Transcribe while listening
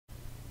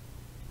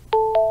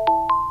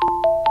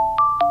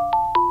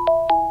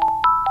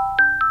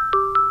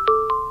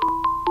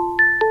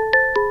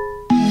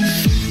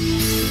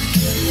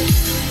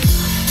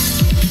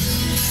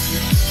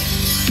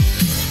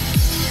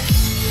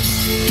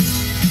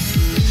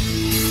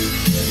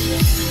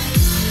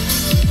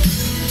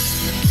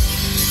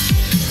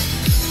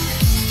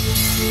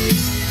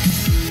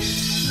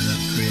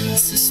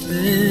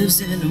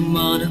lives in a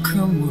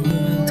monochrome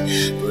world,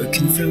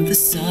 working from the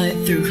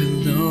side through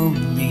her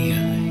lonely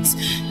eyes.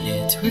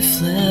 It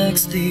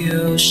reflects the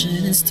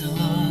ocean and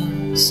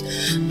stars,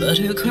 but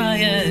her cry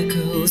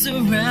echoes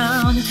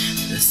around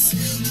the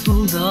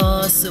simple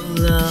loss of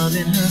love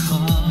in her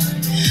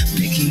heart,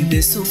 making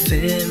this whole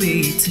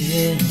fairy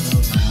tale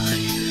alive.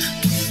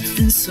 Mirth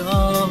and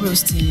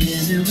sorrow's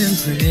tender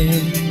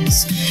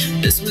embrace.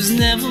 This was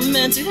never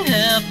meant to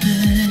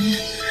happen.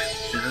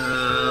 The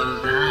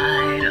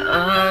light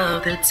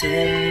of the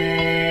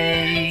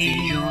day,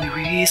 the only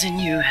reason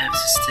you have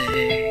to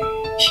stay.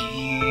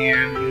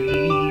 Hear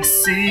me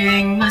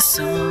sing my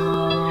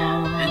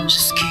song and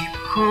just keep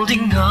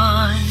holding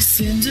on.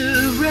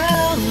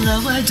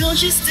 Cinderella, why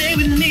don't you stay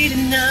with me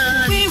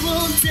tonight? We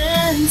will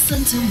dance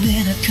until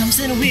midnight comes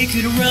and we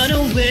could run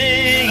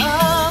away.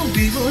 Oh,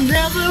 we will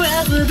never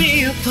ever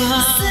be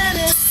apart. Set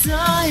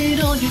aside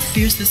all your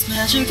fears, this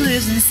magic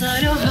lives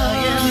inside our heart.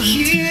 I am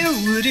here,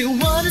 would you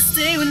wanna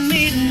stay with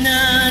me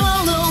tonight?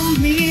 Follow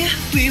me,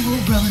 we will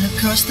run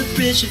across the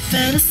bridge of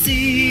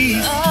fantasy.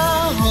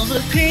 Oh, all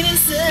the pain and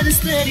sadness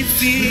that you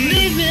feel,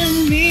 believe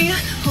in me,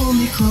 hold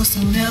me close,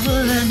 don't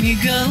ever let me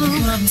go.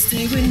 Come and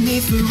stay with me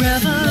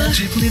forever.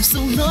 Magic lives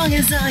so long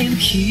as I am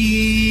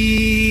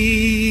here.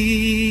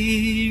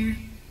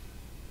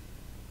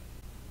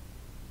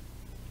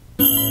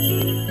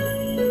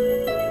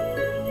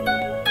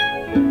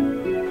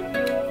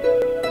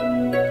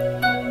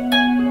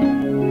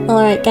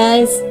 Alright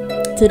guys,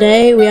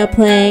 today we are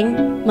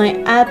playing my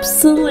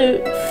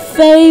absolute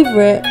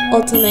favorite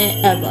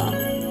otome ever.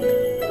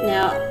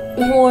 Now,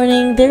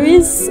 warning, there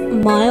is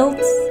mild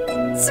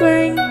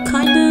swearing,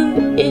 kind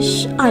of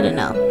ish, I don't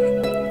know.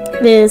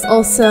 There's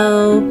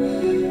also,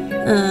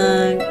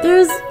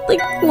 there's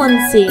like one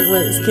scene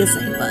where it's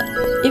kissing, but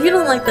if you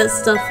don't like that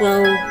stuff,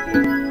 well,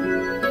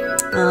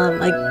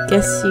 I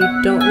guess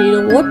you don't need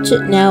to watch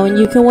it now and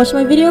you can watch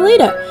my video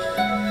later.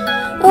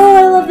 Oh,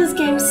 I love this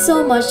game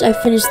so much. I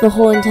finished the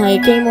whole entire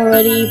game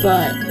already,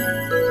 but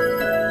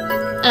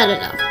I don't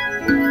know.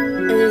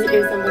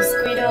 There's a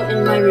mosquito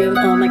in my room.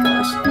 Oh my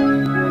gosh.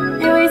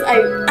 Anyways,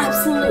 I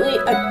absolutely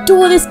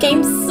adore this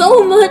game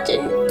so much,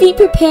 and be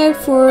prepared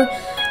for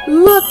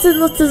lots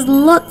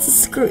of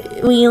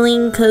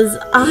squealing, because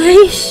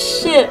I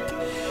ship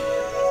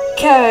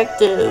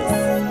characters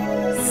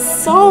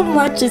so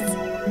much. It's,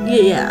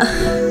 yeah.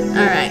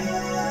 Alright.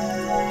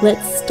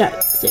 Let's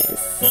start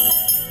this.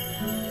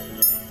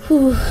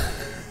 Whew.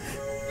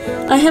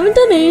 I haven't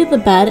done any of the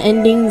bad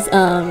endings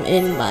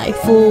in my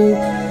full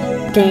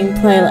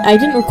gameplay. I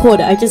didn't record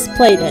it, I just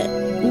played it.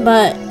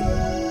 But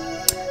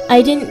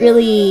I didn't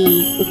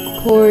really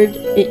record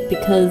it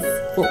because,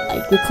 well,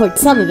 I recorded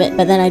some of it,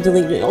 but then I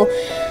deleted it all.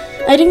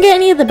 I didn't get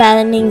any of the bad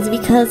endings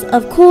because,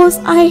 of course,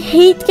 I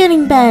hate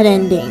getting bad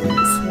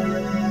endings.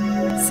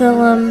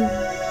 So,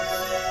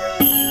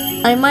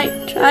 I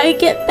might try to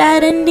get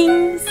bad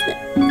endings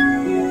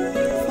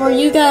for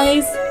you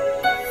guys.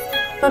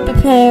 But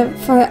prepare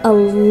for a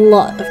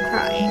lot of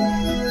crying.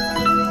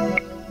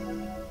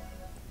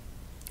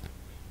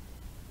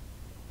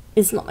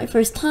 It's not my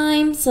first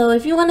time, so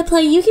if you want to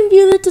play, you can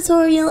view the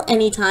tutorial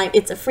anytime.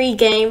 It's a free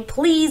game.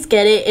 Please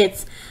get it.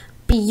 It's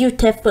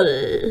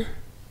beautiful.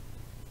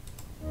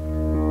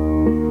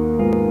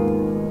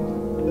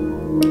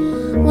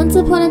 Once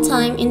upon a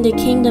time, in the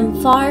kingdom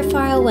far,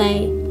 far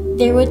away,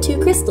 there were two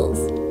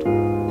crystals.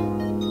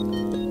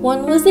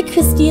 One was the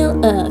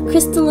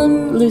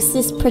crystallum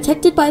lucis,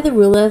 protected by the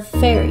ruler of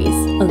fairies.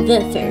 Oh,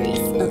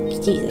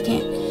 jeez, I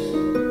can't.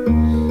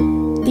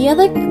 The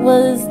other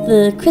was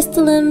the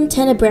crystallum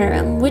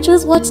tenebrarum, which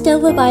was watched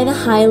over by the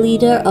high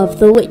leader of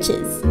the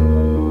witches.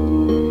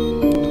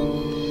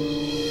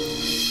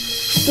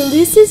 The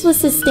lucis was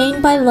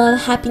sustained by love,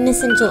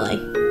 happiness, and joy.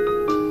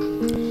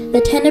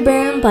 The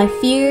tenebrarum by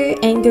fear,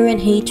 anger, and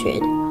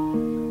hatred.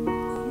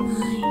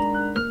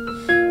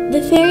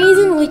 The fairies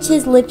and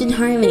witches lived in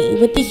harmony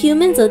with the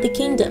humans of the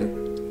kingdom.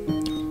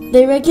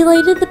 They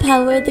regulated the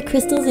power of the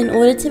crystals in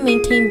order to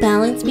maintain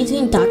balance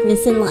between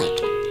darkness and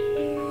light.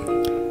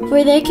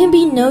 For there can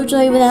be no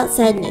joy without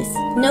sadness,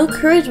 no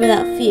courage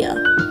without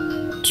fear.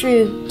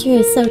 True,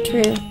 so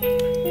true.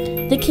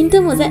 The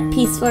kingdom was at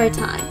peace for a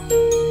time.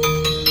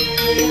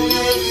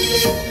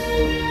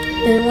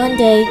 Then one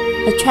day,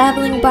 a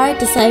traveling bard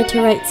decided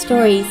to write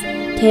stories,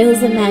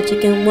 tales of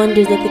magic and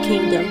wonders of the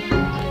kingdom.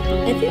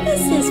 I think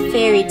this is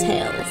fairy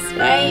tales,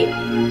 right?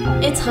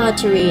 It's hard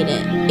to read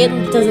it.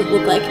 It doesn't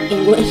look like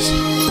English.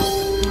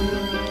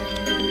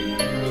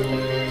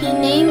 He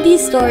named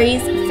these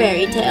stories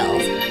fairy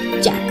tales.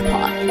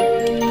 Jackpot.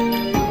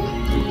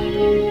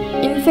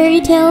 In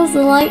fairy tales,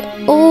 the light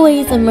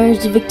always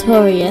emerged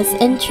victorious,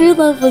 and true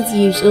love was a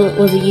usual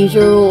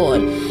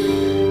reward.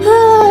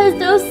 Ah, there's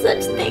no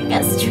such thing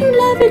as true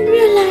love in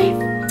real life.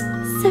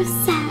 So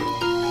sad.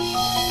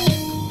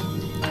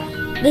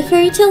 The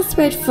fairy tale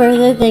spread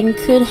further than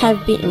could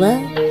have been.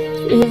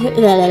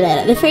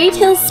 The fairy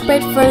tale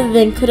spread further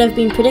than could have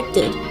been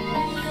predicted.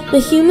 The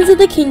humans of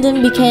the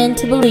kingdom began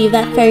to believe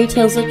that fairy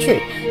tales were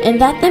true, and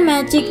that the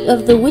magic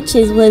of the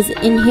witches was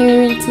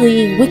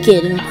inherently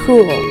wicked and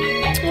cruel.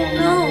 Oh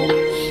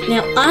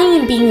Now, I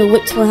am being a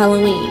witch for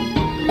Halloween.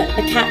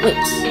 A cat witch.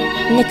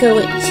 Nicker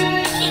witch.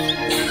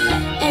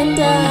 And,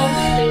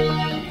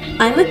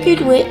 I'm a good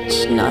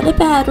witch, not a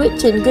bad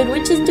witch, and good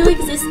witches do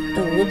exist.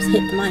 Oh, whoops,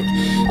 hit the mic.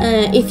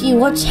 If you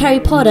watch Harry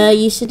Potter,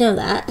 you should know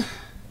that.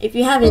 If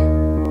you haven't,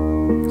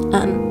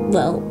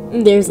 well,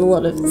 there's a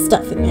lot of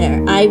stuff in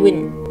there.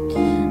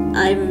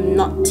 I'm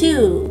not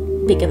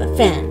too big of a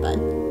fan, but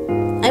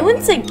I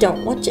wouldn't say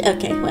don't watch it.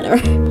 Okay, whatever.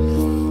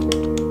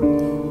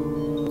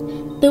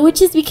 The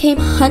witches became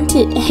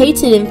hunted,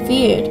 hated, and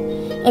feared.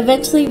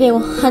 Eventually, they were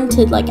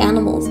hunted like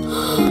animals.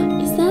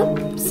 Is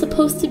that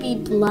supposed to be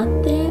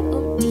blood there?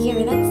 Oh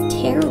dear, that's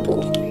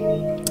terrible.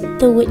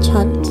 The witch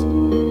hunt.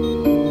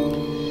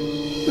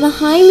 The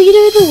High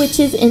Leader of the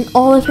witches, in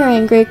all of her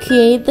anger,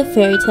 created the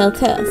fairytale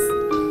curse.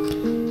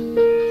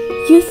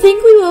 You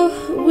think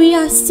we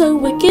are so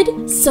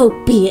wicked? So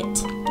be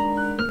it.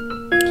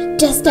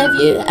 Just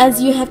as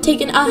you have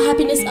taken our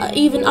happiness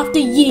even after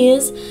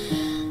years.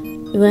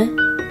 What?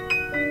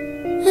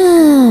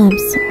 I'm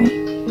sorry.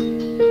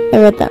 I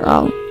read that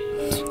wrong.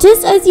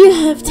 Just as you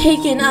have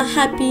taken our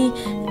happily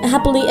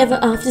ever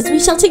afters, we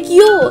shall take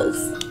yours.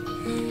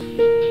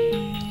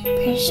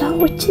 Pretty sure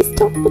witches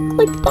don't look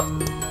like that.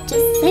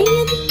 Just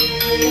saying.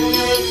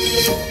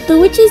 The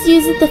witches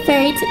use the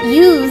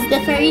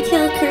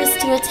fairytale curse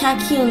to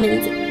attack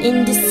humans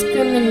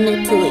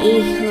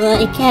indiscriminately.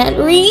 I can't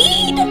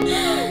read.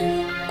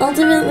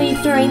 Ultimately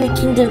throwing the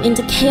kingdom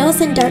into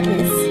chaos and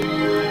darkness.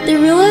 The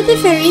ruler of the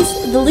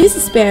fairies, the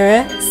Lucis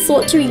Bearer,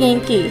 sought to regain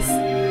peace.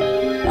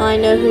 I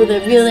know who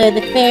the ruler of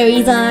the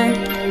fairies are.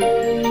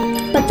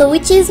 But the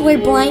witches were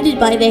blinded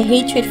by their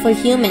hatred for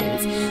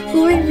humans,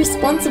 who were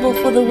responsible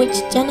for the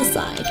witch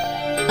genocide.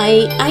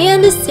 I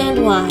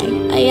understand why.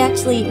 I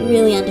actually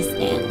really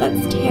understand.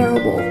 That's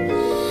terrible.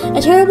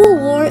 A terrible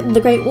war, the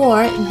Great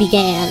War,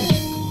 began.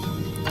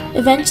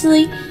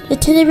 Eventually, the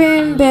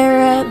Cinderella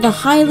Bearer, the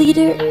High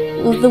Leader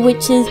of the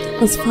witches,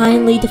 was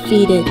finally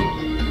defeated.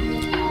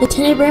 The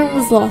Cinderella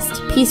was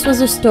lost, peace was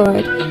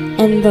restored,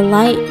 and the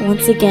light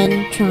once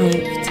again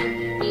triumphed.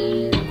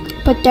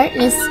 But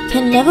darkness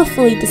can never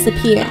fully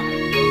disappear.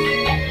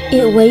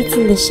 It waits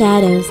in the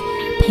shadows,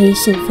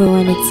 patient for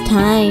when its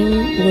time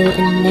will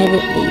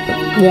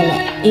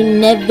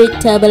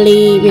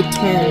inevitably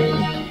return.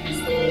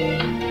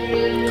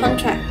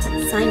 Contract,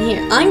 sign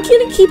here. I'm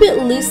gonna keep it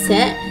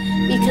Lucette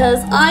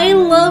because I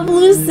love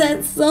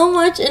Lucette so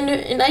much,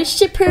 and I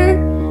ship her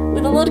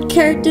with a lot of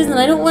characters, and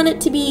I don't want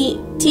it to be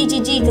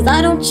TGG because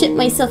I don't ship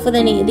myself with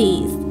any of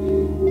these.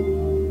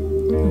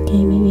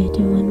 Okay, maybe I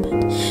do one, but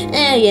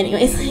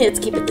anyways, let's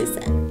keep it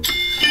Lucette.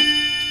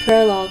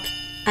 Prologue,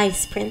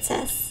 Ice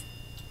Princess.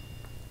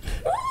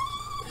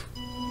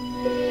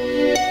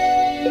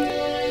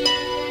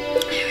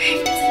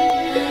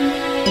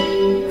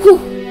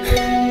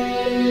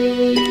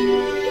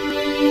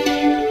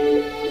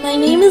 My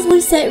name is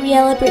Lucette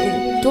Riella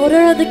Britton,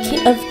 daughter of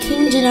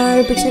King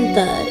Gennaro Britton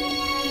III.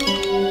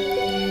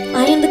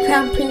 I am the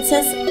crown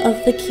princess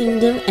of the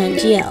kingdom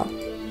NGL.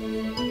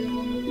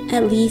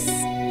 At least,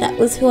 that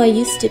was who I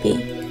used to be.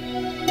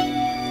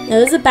 Now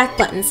there's a back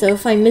button, so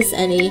if I miss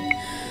any,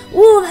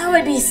 whoa, that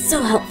would be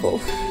so helpful.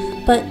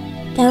 But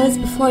that was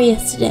before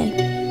yesterday,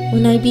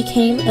 when I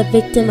became a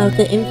victim of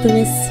the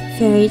infamous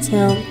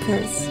fairytale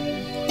curse.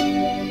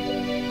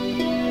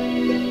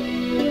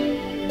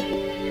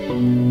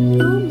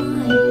 Oh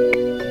my.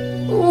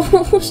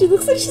 Oh, she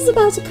looks like she's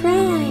about to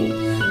cry.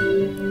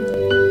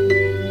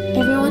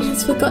 Everyone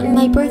has forgotten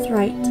my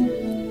birthright.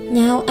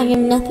 Now I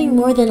am nothing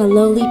more than a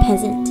lowly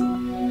peasant.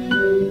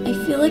 I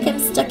feel like I'm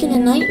stuck in a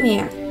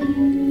nightmare.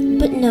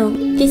 But no,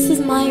 this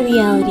is my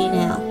reality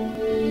now.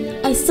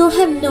 I still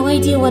have no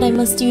idea what I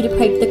must do to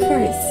break the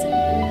curse.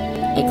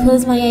 I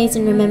close my eyes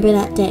and remember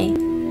that day.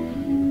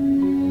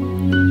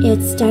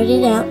 It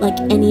started out like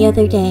any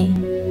other day.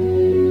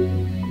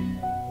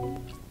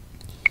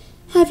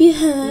 Have you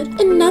heard?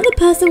 Another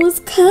person was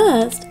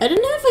cursed. I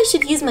don't know if I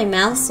should use my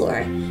mouse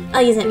or...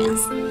 I'll use my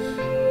mouse.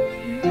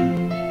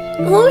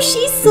 Oh,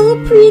 she's so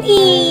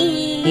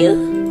pretty!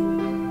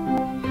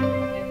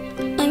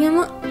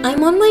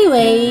 I'm on my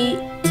way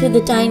to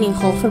the dining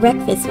hall for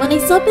breakfast when I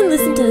stop and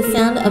listen to the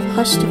sound of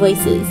hushed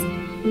voices.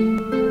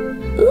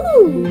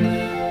 Ooh!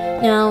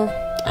 Now,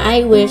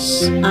 I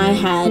wish I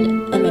had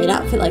a maid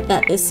outfit like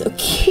that. They're so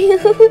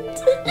cute.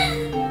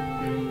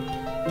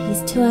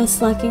 These two are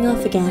slacking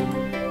off again.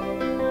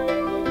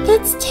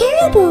 That's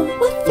terrible!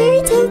 What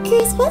fairytale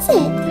curse was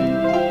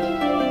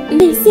it?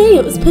 They say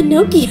it was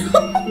Pinocchio.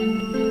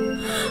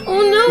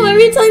 Oh no,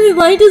 every time the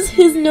light does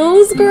his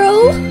nose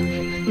grow.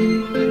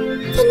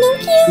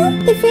 Pinocchio?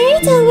 The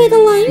fairytale where the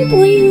lion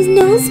boy whose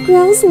nose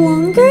grows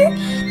longer?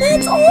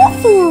 That's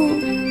awful!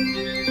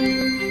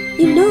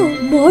 You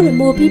know, more and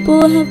more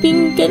people have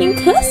been getting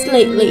cursed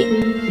lately.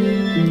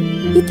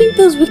 You think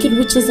those wicked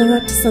witches are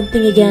up to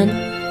something again?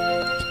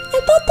 I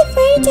thought the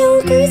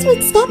fairytale curse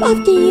would stop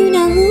after you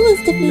know who was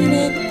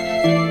defeated.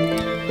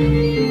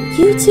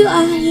 You two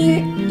are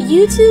here.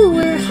 You two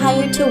were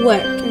hired to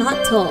work,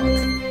 not talk.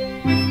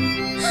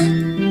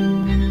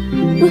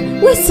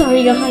 We're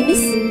sorry, Your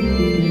Highness.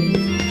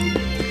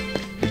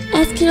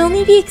 as can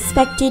only be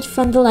expected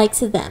from the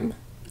likes of them.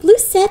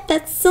 Lucette,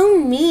 that's so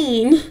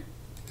mean.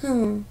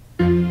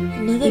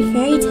 Another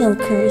fairy tale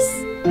curse.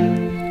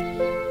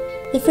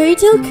 The fairy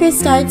tale curse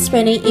started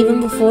spreading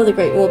even before the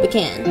Great War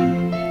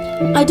began.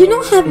 I do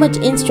not have much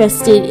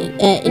interest in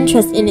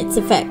its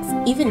effects,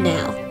 even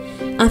now.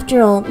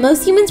 After all,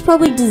 most humans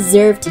probably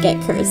deserve to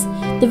get cursed.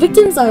 The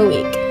victims are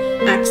weak.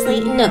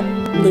 Actually, no,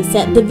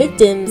 Lucette, the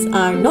victims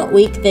are not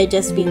weak, they're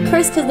just being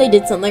cursed because they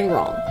did something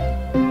wrong.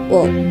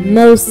 Well,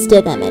 most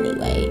of them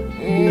anyway.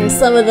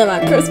 Some of them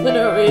are cursed for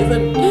no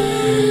reason.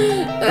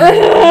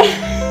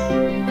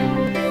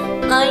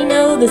 I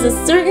know there's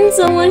a certain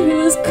someone who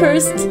was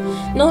cursed,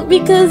 not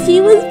because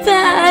he was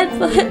bad,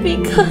 but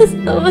because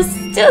of a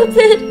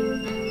stupid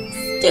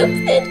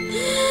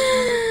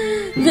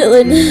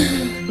villain.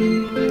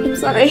 I'm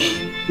sorry.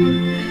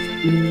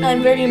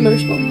 I'm very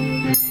emotional.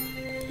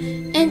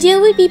 Angel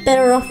would be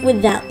better off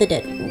without the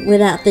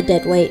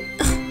dead weight.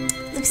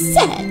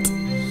 Lucette!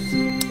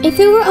 If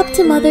it were up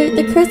to Mother,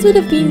 the curse would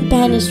have been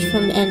banished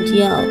from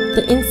Angel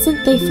the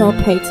instant they fell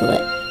prey to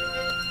it.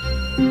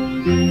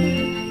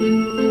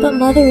 But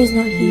Mother is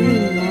not here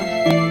anymore.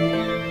 I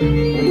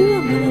wonder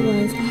what Mother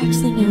was.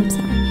 Actually, no, I'm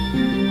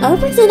sorry. I'll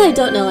pretend I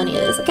don't know any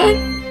of this, okay?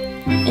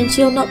 And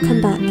she'll not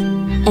come back.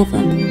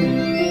 Ever.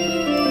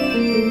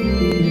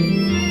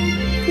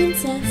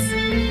 Princess,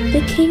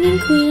 the King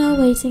and Queen are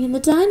waiting in the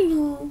dining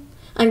hall.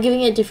 I'm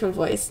giving a different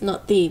voice,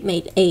 not the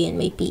maid A and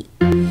maid B.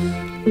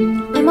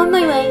 I'm on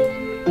my way.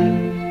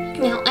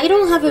 Now, I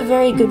don't have a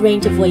very good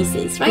range of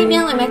voices. Right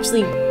now, I'm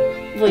actually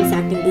voice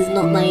acting. This is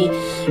not my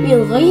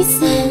real voice.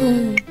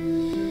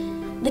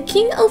 The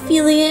King,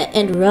 Ophelia,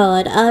 and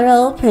Rod are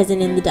all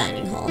present in the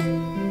dining hall.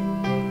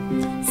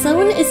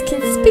 Someone is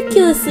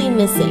conspicuously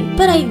missing,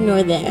 but I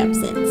ignore their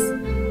absence.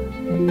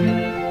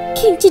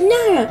 King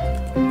Gennaro!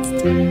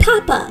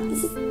 Papa!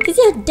 This is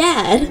your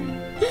dad!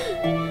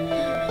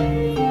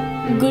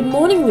 Good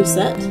morning,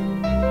 Lucette.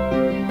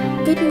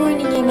 Good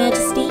morning, Your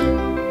Majesty.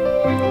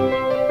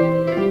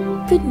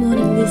 Good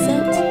morning,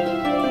 Lucette.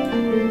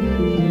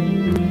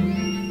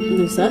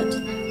 Lucette?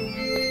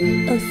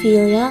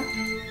 Ophelia?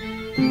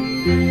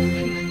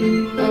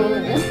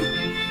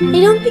 I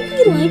don't think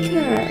we like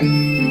her.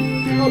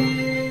 Well,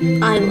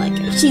 I like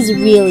her. She's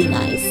really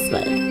nice,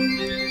 but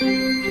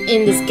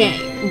in this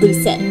game,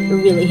 Lucette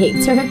really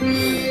hates her.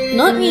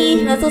 Not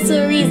me. That's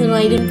also a reason why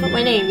I didn't put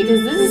my name,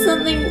 because this is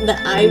something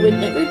that I would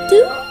never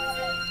do.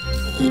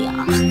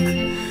 Yuck.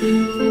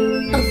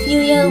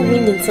 Ophelia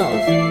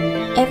Windensolf.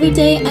 Every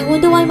day, I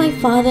wonder why my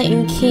father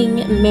and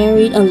King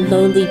married a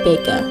lowly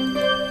baker.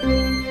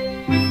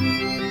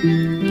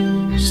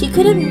 She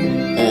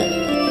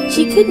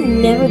could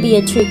never be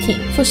a true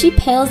king, for she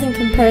pales in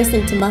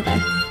comparison to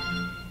Mother.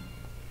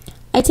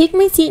 I take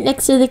my seat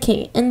next to the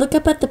king and look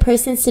up at the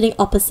person sitting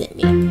opposite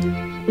me.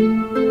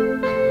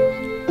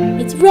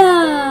 It's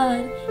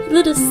Rod!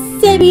 Little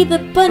Sebby the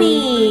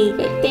bunny!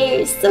 Right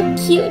there, so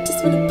cute,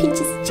 just want to pinch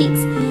his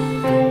cheeks.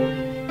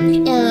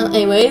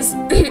 Anyways,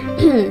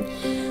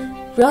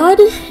 Rod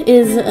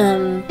is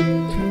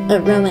a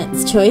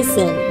romance choice,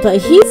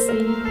 but he's,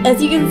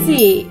 as you can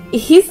see,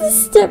 he's a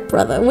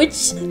stepbrother,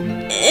 which is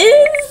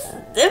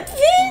a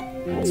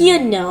bit, you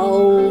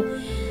know.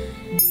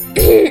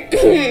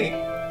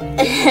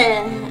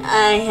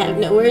 I have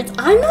no words.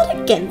 I'm not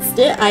against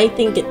it. I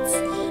think it's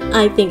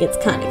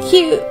kind of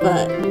cute,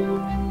 but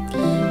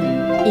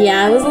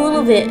yeah, I was a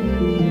little bit,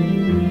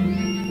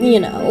 you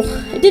know,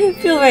 I didn't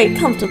feel very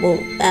comfortable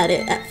at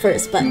it at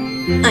first, but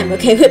I'm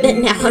okay with it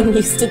now. I'm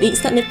used to these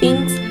kind of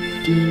things.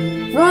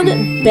 Ron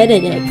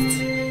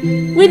Benedict.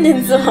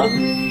 Windensolf.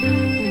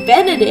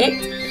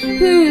 Benedict?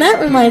 That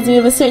reminds me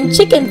of a certain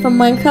chicken from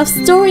Minecraft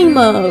Story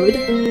Mode.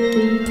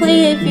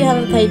 Play it if you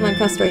haven't played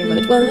Minecraft Story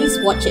Mode. Well, at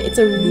least watch it. It's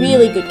a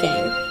really good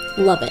game.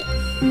 Love it.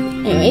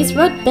 Anyways,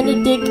 Rod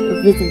Benedict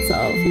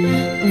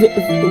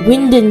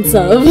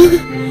Windensolf,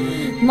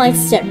 my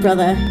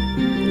stepbrother,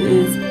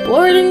 is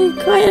bored and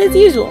quiet as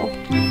usual.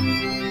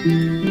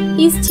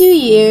 He's 2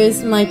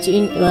 years my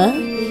junior.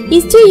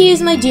 He's 2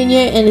 years my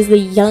junior and is the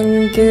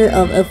younger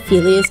of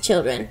Ophelia's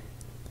children.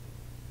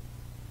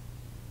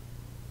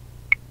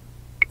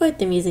 Why'd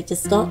the music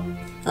just stop?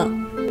 Oh.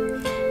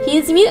 He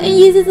is mute and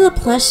uses a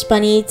plush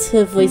bunny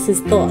to voice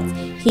his thoughts.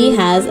 He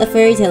has a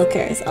fairy tale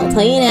curse. I'll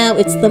tell you now,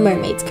 it's the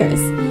mermaid's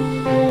curse.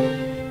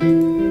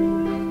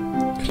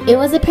 It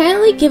was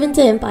apparently given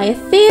to him by a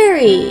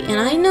fairy, and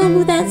I know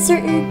who that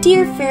certain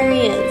dear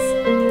fairy is.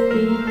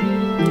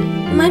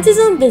 He minds his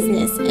own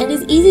business and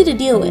is easy to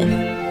deal with,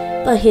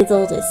 but his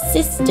oldest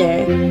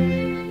sister...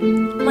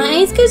 My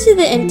eyes go to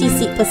the empty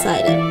seat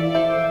beside him.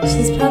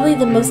 She's probably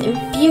the most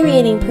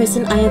infuriating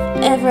person I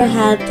have ever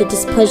had the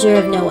displeasure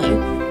of knowing.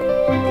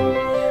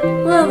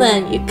 Well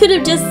then, you could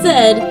have just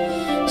said,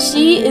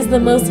 she is the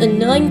most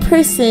annoying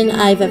person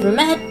I've ever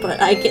met, but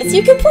I guess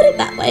you can put it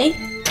that way.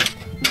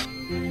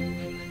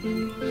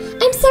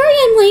 I'm sorry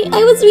I'm late.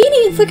 I was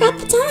reading and forgot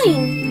the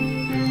time.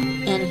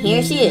 And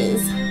here she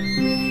is.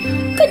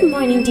 Good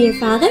morning, dear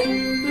father,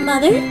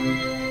 mother.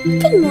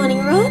 Good morning,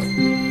 Rod.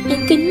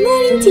 And good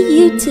morning to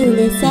you too,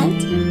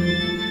 Lucette.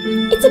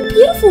 It's a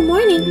beautiful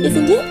morning,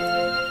 isn't it?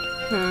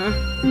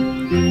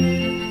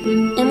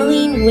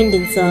 Emmeline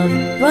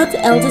Windensov, Rod's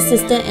elder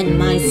sister and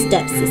my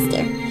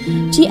stepsister.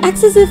 She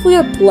acts as if we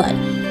are blood,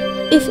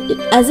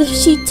 as if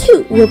she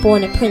too were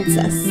born a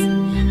princess.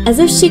 As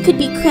if she could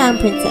be crown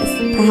princess,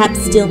 perhaps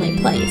steal my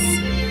place.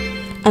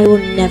 I will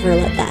never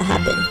let that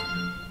happen.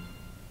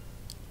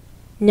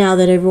 Now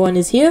that everyone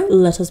is here,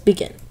 let us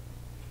begin.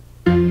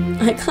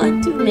 I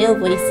can't do male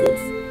voices.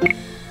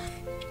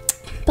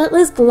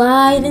 Butlers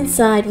glide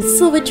inside with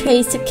silver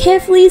trays to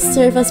carefully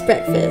serve us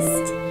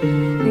breakfast.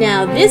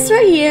 Now this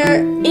right here,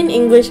 in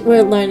English,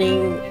 we're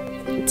learning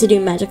to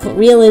do magical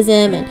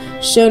realism and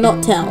show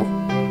not tell.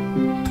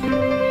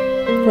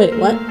 Wait,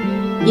 what?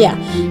 Yeah,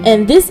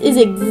 and this is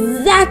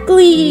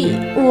exactly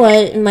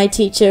what my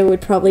teacher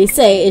would probably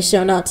say is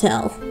show not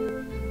tell.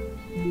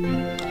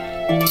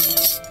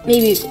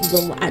 Maybe a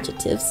little more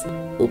adjectives.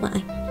 Oh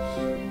my.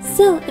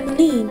 So,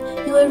 Emmeline,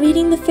 you are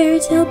reading the fairy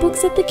tale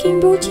books that the king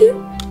brought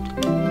you?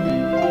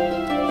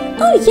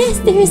 Oh yes,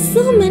 there are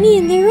so many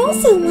and they're all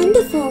so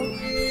wonderful. I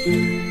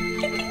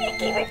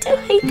gave her too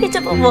high-pitched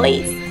of a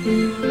voice.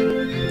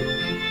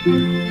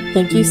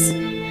 Thank you.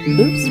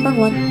 Oops, wrong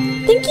one.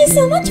 Thank you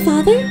so much,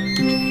 Father.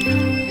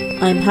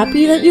 I'm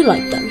happy that you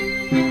like them.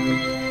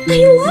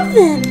 I love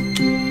them!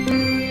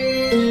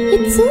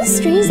 It's so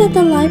strange that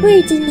the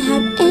library didn't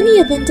have any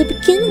of them to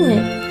begin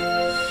with.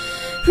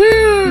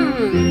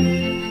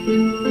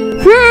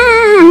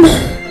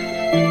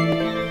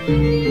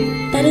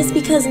 That is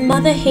because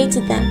Mother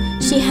hated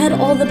them. She had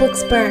all the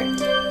books burned.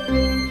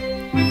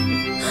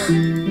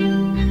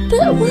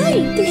 But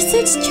why? They're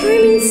such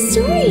charming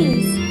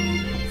stories.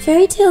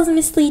 Fairy tales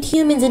mislead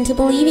humans into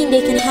believing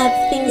they can have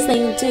things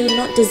they do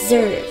not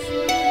deserve.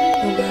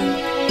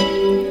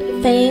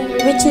 Fame,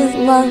 riches,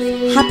 love,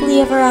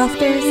 happily ever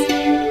afters.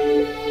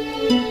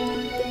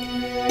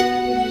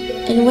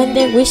 And when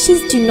their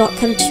wishes do not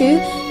come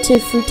true, to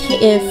fruition?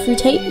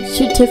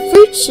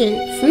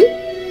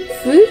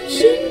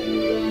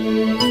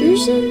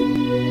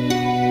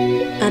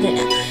 I don't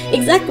know.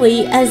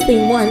 Exactly as they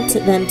want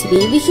them to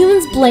be, the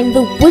humans blame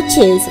the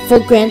witches for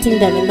granting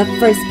them in the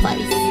first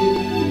place.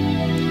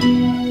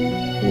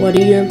 What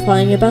are you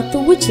implying about the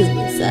witches,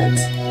 Lucette?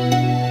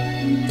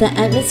 The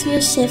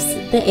atmosphere shifts,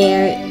 the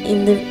air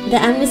in the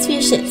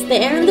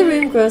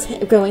room grows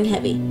growing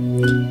heavy.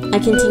 I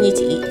continue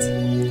to eat.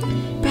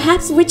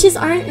 Perhaps witches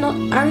are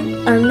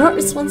not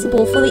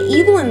responsible for the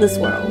evil in this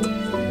world.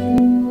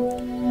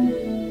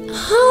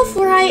 Half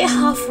right,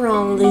 half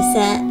wrong,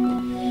 Lucette.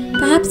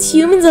 Perhaps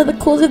humans are the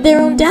cause of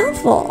their own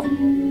downfall.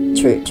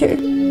 True.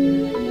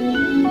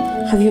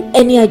 Have you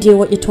any idea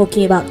what you're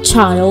talking about,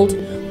 child?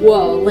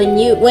 Whoa, when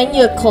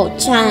you're called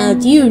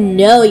child, you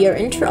know you're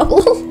in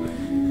trouble.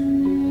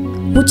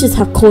 Witches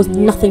have caused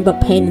nothing but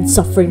pain and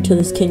suffering to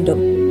this kingdom.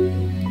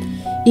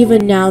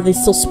 Even now, they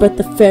still spread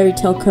the fairy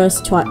tale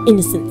curse to our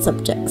innocent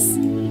subjects.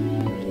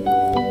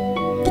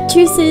 The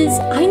truth is,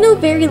 I know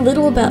very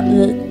little about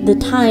the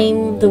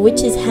time the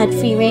witches had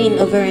free reign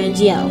over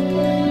Angel.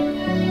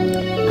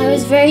 I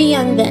was very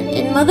young then,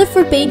 and Mother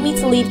forbade me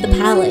to leave the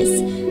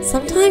palace,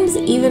 sometimes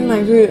even my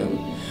room.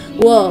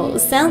 Whoa,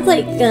 sounds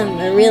like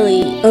a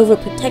really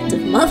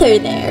overprotective mother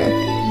there.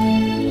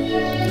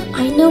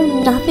 I know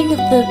nothing of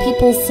the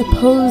people's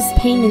supposed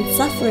pain and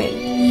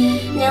suffering.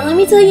 Now let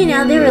me tell you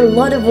now, there are a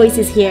lot of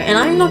voices here, and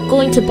I'm not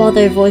going to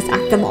bother voice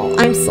act them all.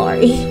 I'm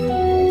sorry.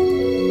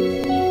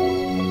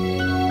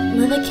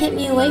 Mother kept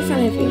me away from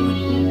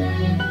everyone,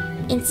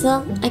 and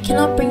so I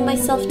cannot bring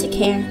myself to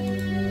care.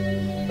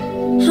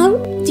 How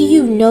do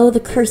you know the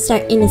cursed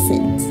are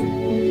innocent?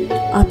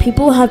 Our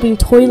people have been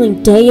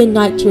toiling day and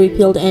night to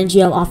rebuild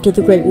Angel after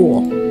the Great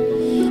War.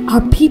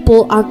 Our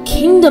people, our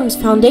kingdom's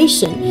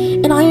foundation,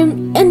 and I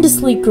am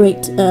endlessly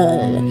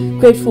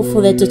grateful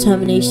for their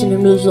determination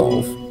and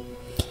resolve.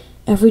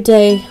 Every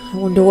day, I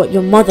wonder what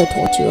your mother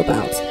taught you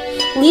about.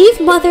 Leave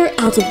Mother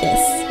out of this.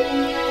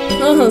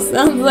 Oh,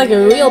 sounds like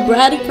a real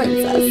bratty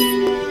princess.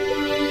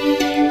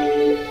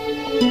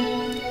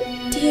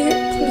 Dear,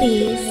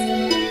 please.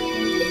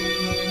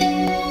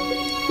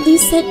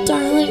 Lucette,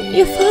 darling,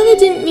 your father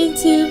didn't mean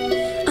to.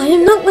 I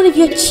am not one of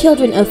your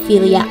children,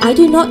 Ophelia. I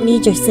do not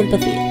need your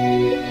sympathy.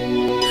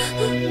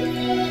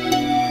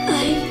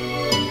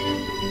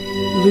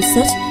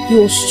 Lucette, you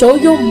will show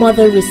your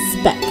mother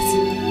respect.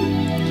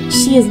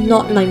 She is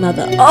not my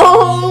mother.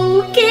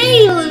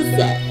 Okay,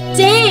 Lucette.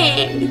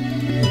 Dang!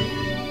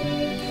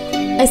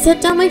 I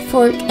set down my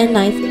fork and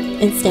knife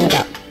and stand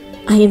up.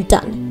 I am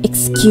done.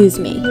 Excuse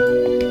me.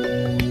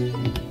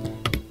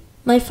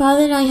 My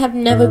father and I have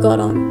never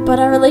got on, but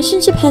our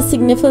relationship has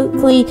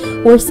significantly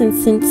worsened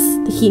since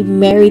he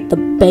married the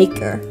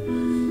baker.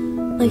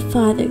 My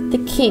father, the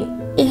king.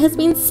 It has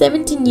been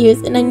 17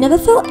 years and I never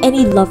felt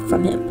any love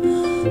from him.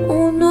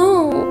 Oh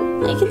no,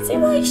 I can see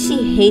why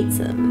she hates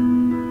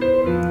him.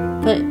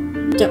 But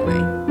don't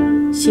worry,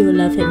 she will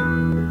love him.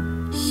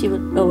 She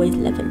will always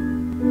love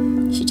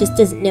him. She just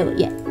doesn't know it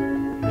yet.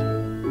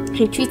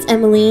 He treats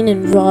Emmeline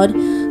and Rod,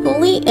 who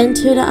only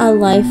entered our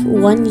life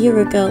 1 year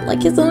ago,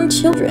 like his own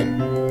children.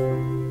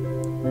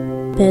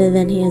 better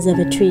than he has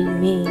ever treated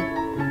me.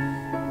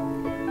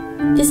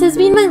 This has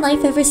been my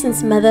life ever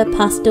since Mother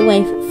passed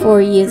away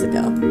 4 years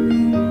ago.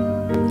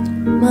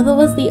 Mother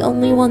was the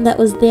only one that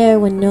was there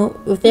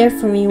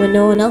for me when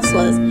no one else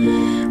was.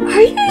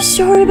 Are you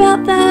sure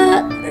about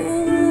that?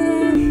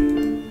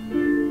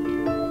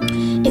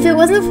 If it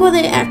wasn't for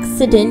the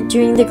accident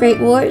during the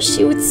Great War,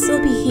 she would still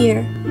be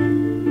here.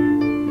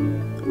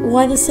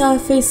 Why the sour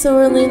face so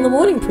early in the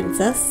morning,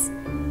 princess?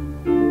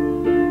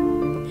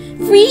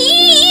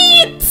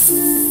 Fritz!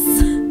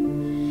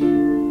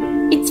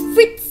 It's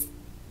Fritz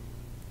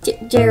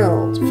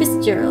Fitzgerald.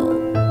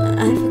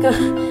 I forgot.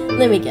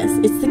 Let me guess.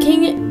 It's the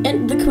king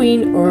and the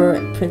queen, or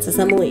Princess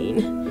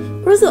Emmeline.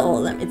 Or is it all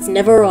of them? It's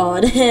never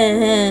odd.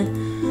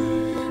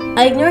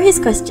 I ignore his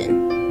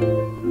question.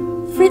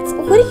 Fritz,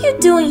 what are you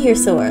doing here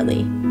so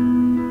early?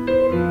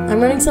 I'm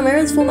running some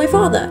errands for my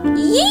father.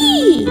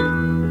 Yee!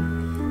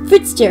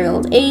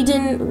 Fitzgerald,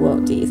 Aidan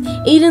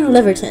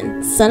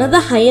Leverton, son of the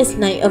highest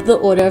knight of the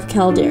Order of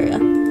Caldera.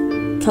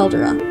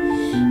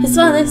 His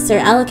father, Sir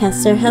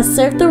Alcaster, has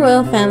served the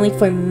royal family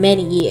for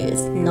many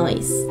years.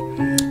 Nice.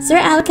 Sir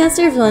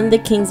Alcaster is one of the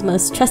king's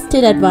most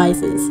trusted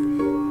advisors.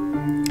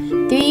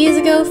 3 years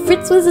ago,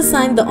 Fritz was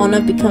assigned the honor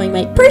of becoming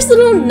my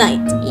personal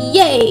knight.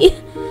 Yay!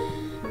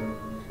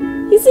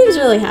 He seems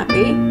really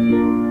happy.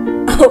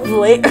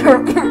 Hopefully.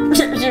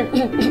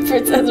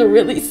 Fritz has a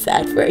really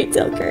sad fairy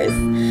tale curse.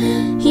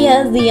 He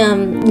has the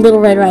Little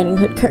Red Riding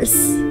Hood curse.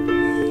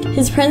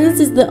 His presence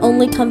is the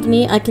only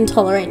company I can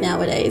tolerate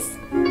nowadays.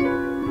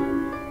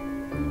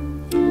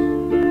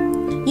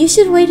 You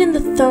should wait in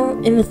the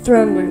throne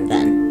room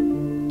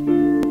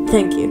then.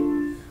 Thank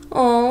you.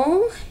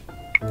 Oh.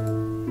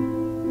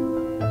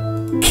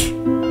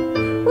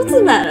 What's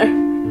the matter,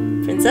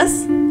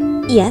 princess?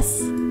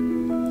 Yes.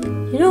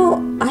 You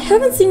know, I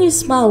haven't seen you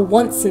smile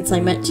once since I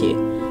met you.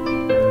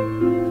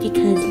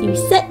 Because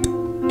Lucette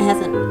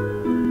has an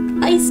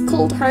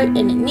ice-cold heart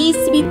and it needs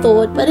to be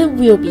thawed, but it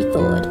will be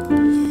thawed.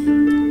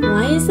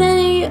 Why is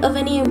that of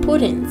any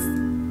importance?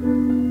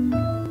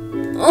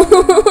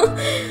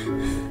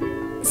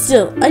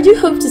 Still, I do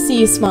hope to see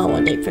you smile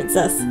one day,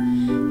 princess.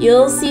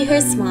 You'll see her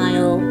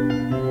smile.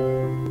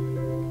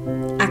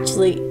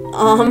 Actually,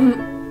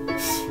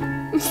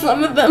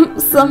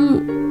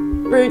 some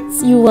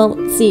roots you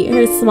won't see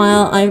her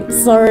smile. I'm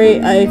sorry,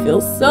 I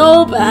feel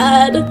so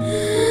bad.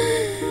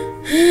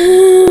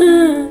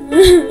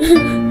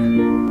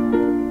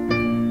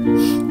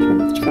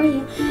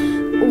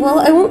 Well,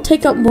 I won't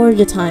take up more of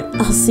your time.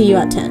 I'll see you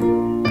at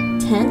 10.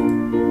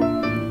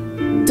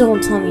 10?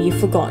 Don't tell me you've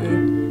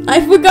forgotten.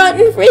 I've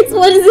forgotten, Fritz.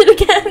 What is it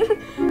again?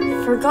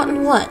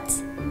 Forgotten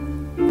what?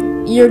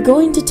 You're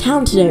going to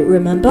town today,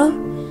 remember?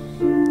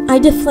 I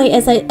deflate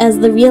as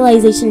the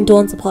realization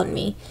dawns upon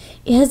me.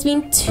 It has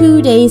been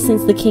 2 days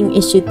since the king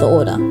issued the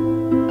order.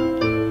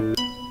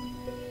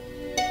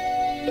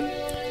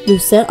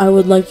 Lucette, I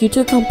would like you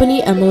to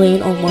accompany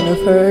Emmeline on one of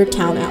her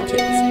town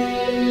outings.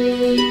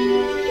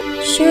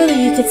 Surely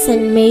you could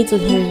send maids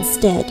with her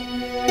instead.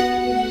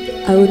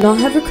 I would not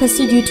have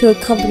requested you to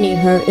accompany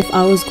her if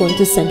I was going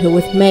to send her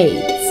with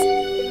maids.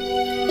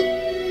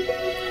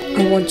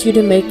 I want you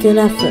to make an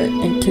effort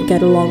and to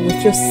get along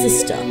with your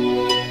sister.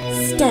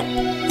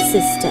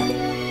 Step-sister.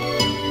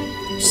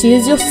 She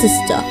is your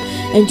sister,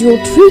 and you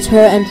will treat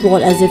her and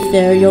Rod as if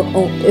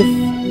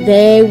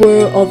they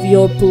were of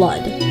your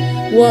blood.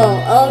 Well,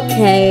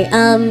 okay,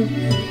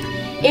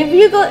 if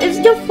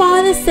your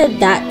father said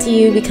that to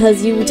you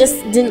because you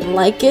just didn't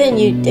like it and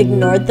you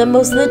ignored them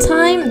most of the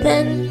time,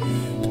 then,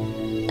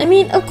 I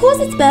mean, of course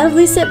it's bad of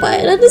Lucette, but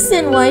I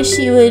understand why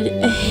she would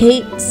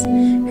hate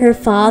her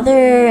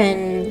father,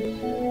 and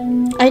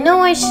I know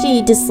why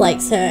she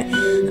dislikes her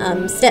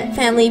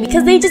step-family,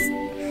 because they just,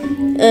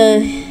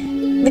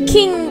 the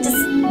king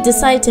just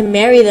decided to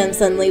marry them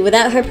suddenly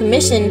without her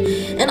permission,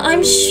 and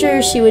I'm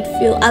sure she would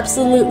feel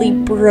absolutely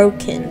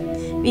broken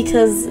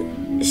because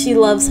she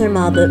loves her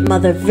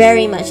mother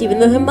very much, even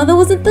though her mother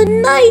wasn't the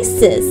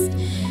nicest,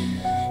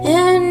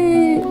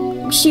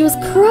 and she was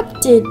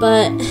corrupted,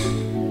 but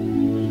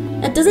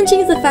that doesn't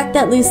change the fact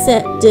that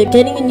Lucette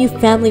getting a new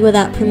family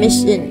without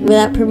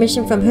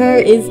permission from her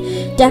is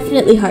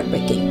definitely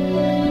heartbreaking.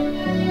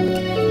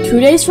 2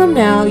 days from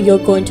now,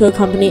 you're going to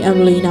accompany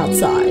Emmeline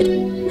outside.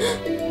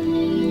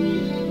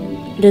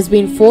 It has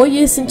been 4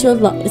 years since you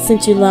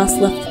last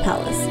left the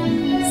palace.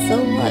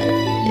 So what?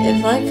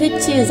 If I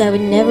could choose, I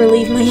would never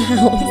leave my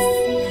house.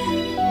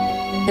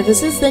 Ever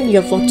since then,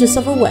 you have locked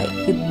yourself away.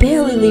 You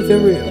barely leave your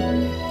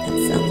room. That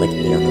sounds like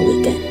me on the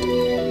weekend.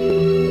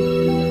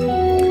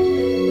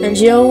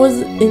 Angel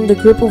was in the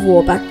grip of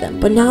war back then,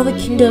 but now the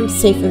kingdom's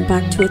safe and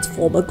back to its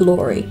former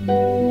glory.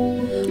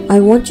 I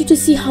want you to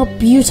see how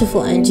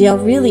beautiful Angel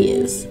really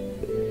is.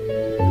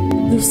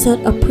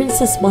 Lucette, a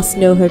princess must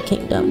know her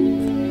kingdom.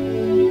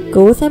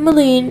 Go with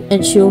Emmeline,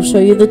 and she will show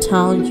you the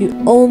town you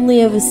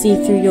only ever see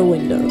through your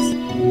windows.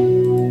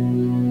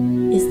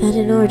 Is that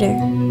in order?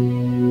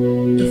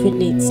 If it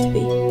needs to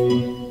be.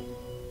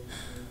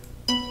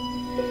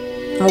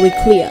 Are we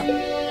clear?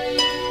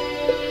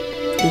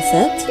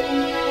 Lucette?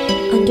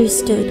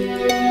 Understood.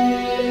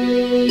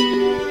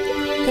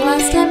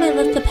 last time I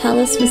left the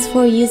palace was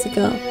 4 years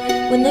ago,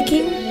 when the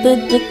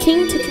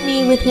king took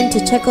me with him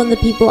to check on the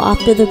people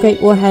after the Great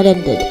War had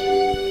ended.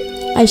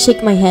 I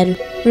shake my head,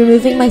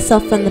 removing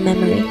myself from the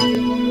memory.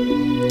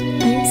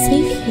 I am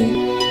safe here.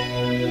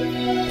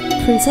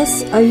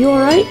 Princess, are you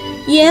alright?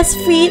 Yes,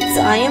 Fritz,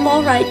 I am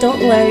alright, don't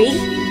worry.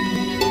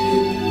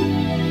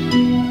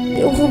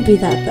 It won't be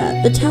that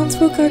bad. The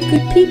townsfolk are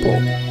good people.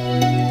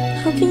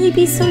 How can you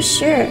be so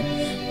sure?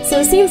 So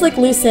it seems like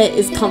Lucette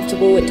is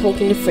comfortable with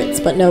talking to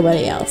Fritz, but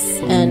nobody else.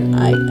 And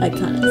I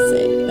kind of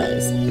say that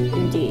is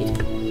indeed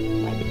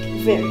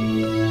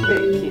very,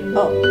 very cute.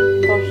 Oh,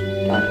 gosh,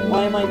 darn it.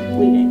 Why am I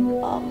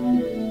bleeding? I'm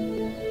bleeding.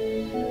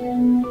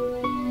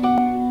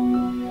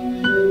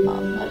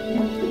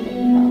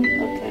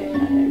 Okay,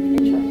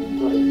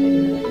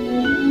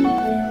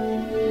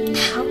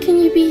 how can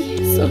you be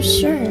so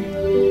sure?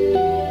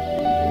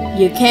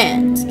 You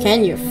can't,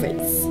 can you,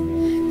 Fritz?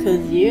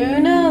 Because you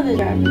know that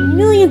there are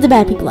millions of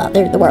bad people out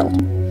there in the world.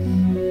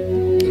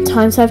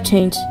 Times have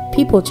changed.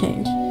 People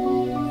change.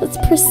 That's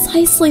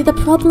precisely the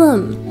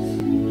problem.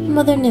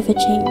 Mother never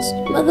changed.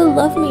 Mother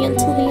loved me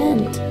until the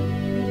end.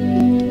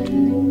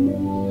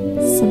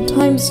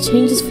 Sometimes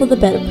change is for the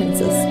better,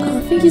 Princess.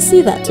 I think you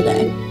see that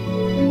today.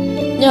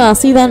 Yeah, I'll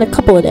see that in a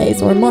couple of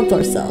days or a month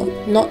or so.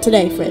 Not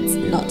today, Fritz.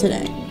 Not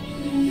today.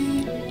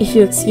 If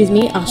you excuse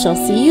me, I shall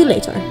see you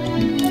later.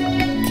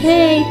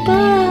 Okay,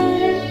 bye.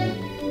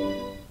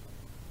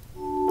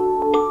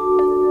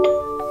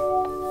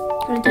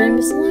 Did I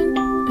miss a line?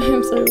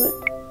 I'm sorry, what?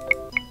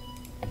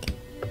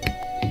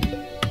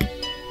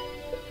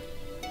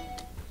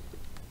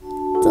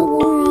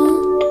 Delora,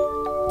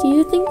 do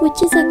you think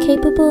witches are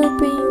capable of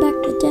bringing back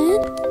the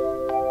dead?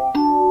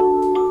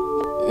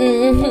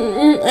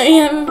 I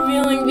have a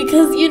feeling,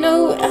 because you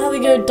know how they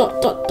go ...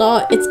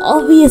 It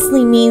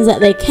obviously means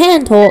that they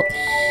can talk,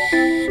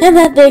 and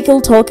that they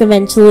will talk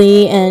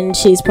eventually, and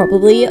she's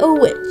probably a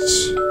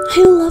witch.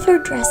 I love her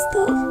dress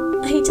though.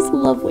 I just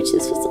love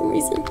witches for some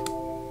reason.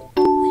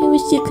 I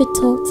wish you could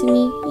talk to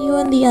me, you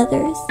and the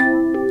others.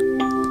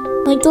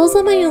 My dolls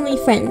are my only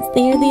friends.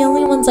 They are the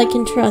only ones I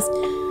can trust.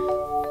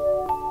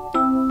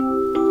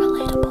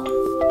 Relatable.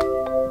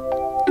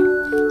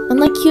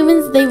 Unlike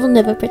humans, they will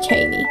never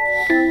betray me.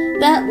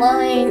 That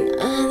line,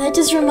 that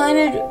just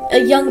reminded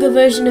a younger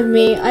version of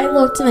me. I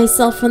locked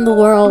myself from the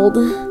world.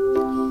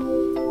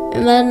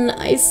 And then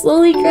I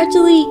slowly,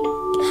 gradually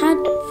had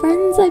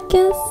friends, I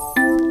guess.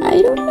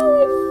 I don't know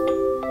if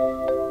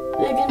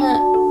they're gonna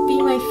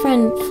be my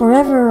friend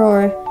forever,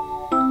 or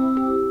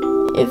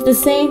if the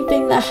same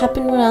thing that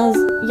happened when I was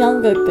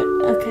younger could...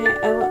 Okay,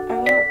 I won't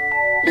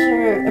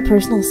share a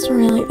personal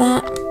story like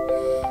that.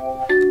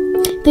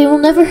 They will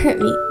never hurt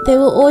me. They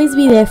will always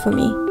be there for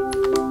me.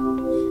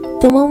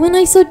 The moment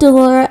I saw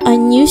Delora, I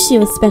knew she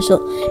was special,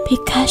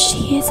 because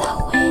she is a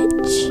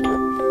witch.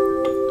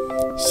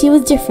 She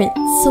was different,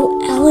 so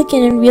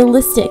elegant and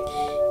realistic.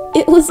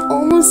 It was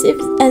almost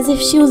as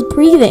if she was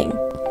breathing.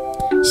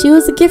 She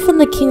was a gift from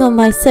the king on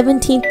my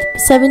 17th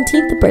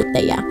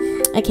birthday, yeah.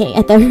 Okay,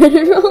 I thought I read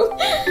it wrong.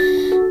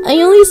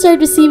 I only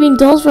started receiving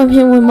dolls from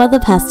him when Mother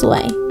passed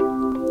away.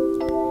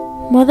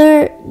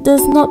 Mother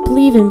does not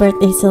believe in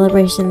birthday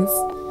celebrations,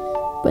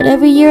 but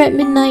every year at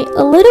midnight,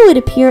 a letter would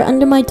appear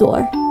under my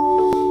door.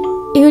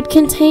 It would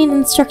contain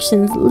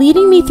instructions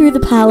leading me through the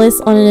palace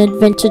on an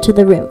adventure to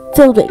the room,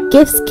 filled with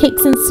gifts,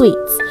 cakes, and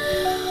sweets.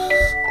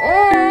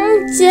 Oh,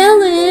 I'm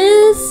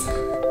jealous.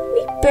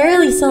 We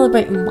barely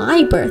celebrate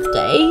my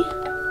birthday.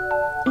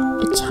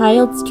 A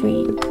child's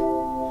dream.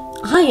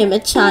 I am a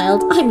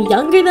child. I'm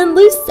younger than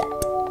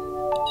Lucette.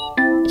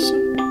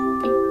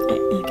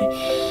 Okay.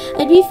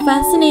 I'd be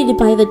fascinated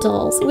by the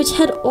dolls, which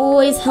had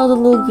always held a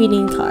little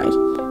greeting card.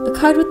 A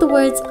card with the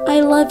words, I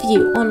love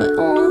you, on it,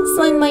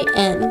 signed my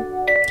M.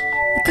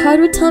 The card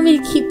would tell me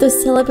to keep those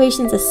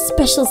celebrations a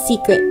special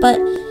secret, but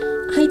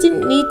I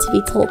didn't need to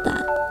be told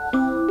that.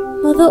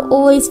 Mother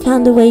always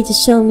found a way to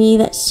show me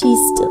that she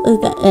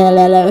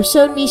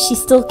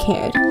still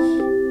cared,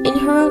 in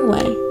her own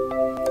way.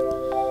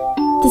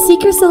 The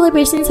secret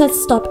celebrations had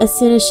stopped as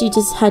soon as she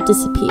just had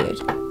disappeared.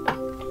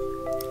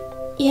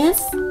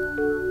 Yes?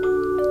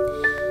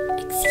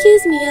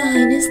 Excuse me, Your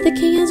Highness, the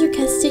king has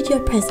requested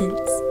your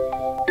presence.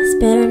 This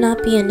better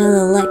not be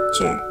another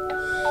lecture.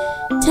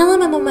 Tell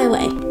him I'm on my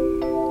way.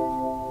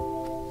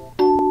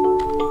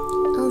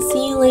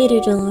 See you later,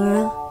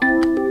 Delora.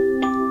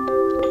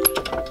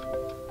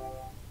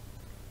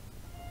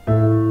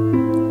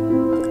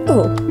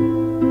 Oh.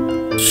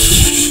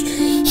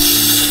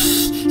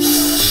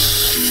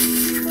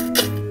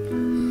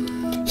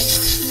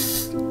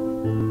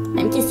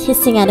 I'm just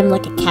hissing at him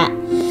like a cat.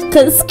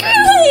 Cause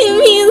screaming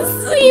means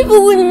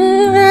evil.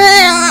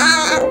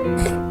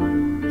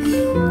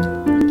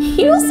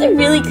 He also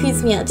really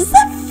creeps me out. Just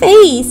that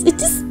face. It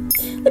just...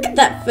 Look at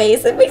that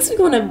face. It makes me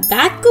want to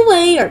back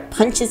away or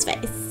punch his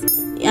face.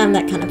 Yeah, I'm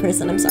that kind of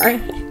person. I'm sorry.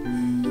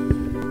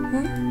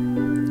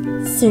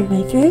 Sir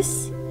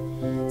Mythos,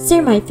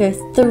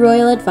 the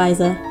royal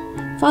advisor.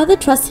 Father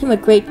trusts him a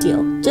great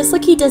deal, just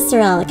like he does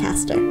Sir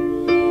Alacaster.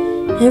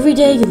 Every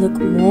day you look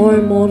more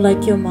and more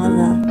like your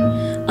mother.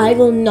 I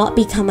will not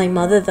become my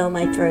mother though,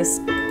 my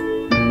thirst.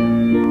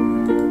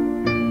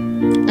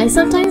 I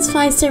sometimes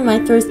find Sir my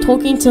thirst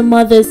talking to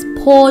mother's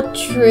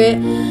portrait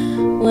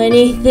when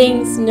he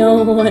thinks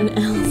no one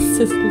else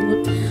is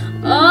looking.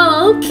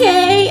 Oh,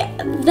 okay.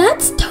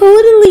 That's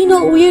totally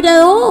not weird at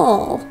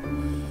all.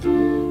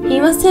 He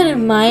must have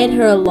admired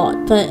her a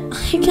lot, but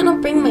I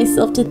cannot bring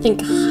myself to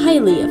think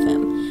highly of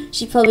him.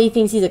 She probably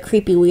thinks he's a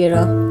creepy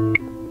weirdo.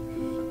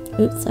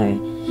 Oops, sorry.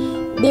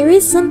 There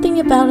is something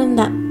about him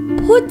that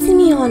puts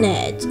me on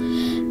edge.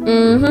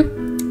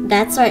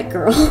 That's right,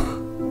 girl.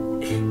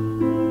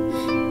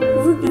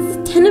 Look, it's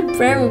a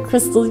tenebrarum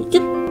crystal. You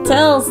can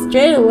tell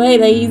straight away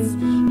that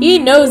he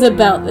knows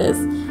about this.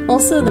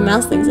 Also, the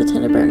mouse thing's a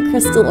tenebrarum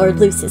crystal or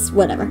lucis,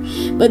 whatever.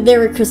 But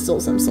they're a crystal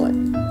of some sort.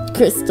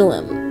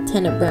 Crystalum,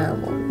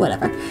 tenebrarum, or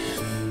whatever.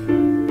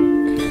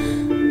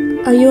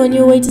 Are you on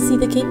your way to see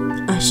the king?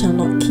 I shall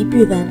not keep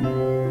you then.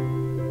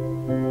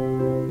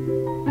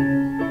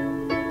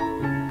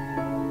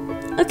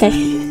 Okay.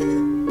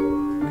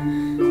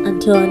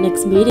 Until our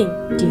next meeting,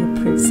 dear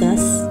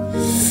princess.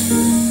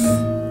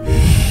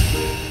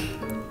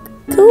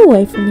 Go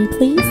away from me,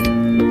 please.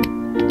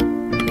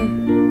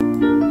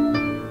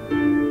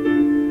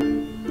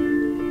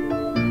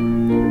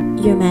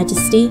 Your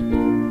Majesty.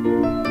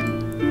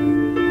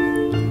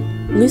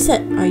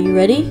 Lucette, are you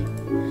ready?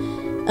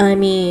 I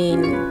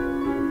mean...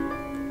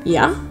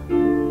 yeah? I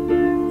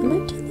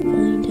might turn the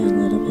volume down a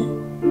little bit.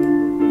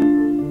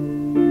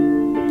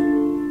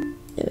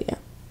 There we go.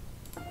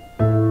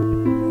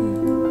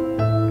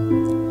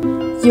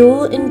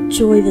 You'll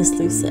enjoy this,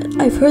 Lucette.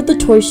 I've heard the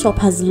toy shop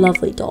has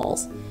lovely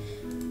dolls.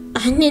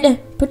 I need to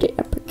put it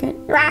up again.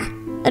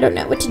 I don't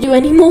know what to do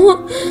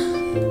anymore.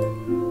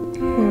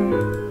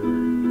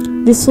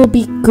 This will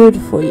be good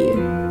for you.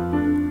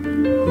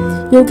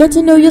 You'll get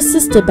to know your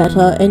sister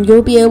better, and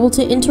you'll be able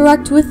to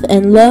interact with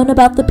and learn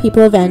about the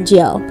people of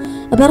Angiel,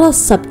 about our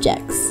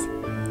subjects.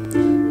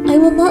 I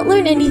will not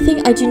learn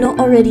anything I do not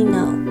already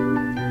know.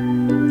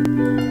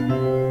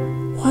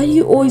 Why do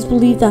you always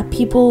believe that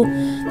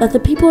the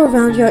people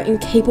around you are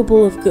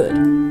incapable of good?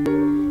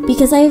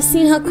 Because I have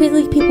seen how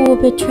quickly people will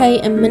betray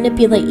and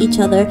manipulate each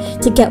other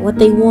to get what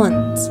they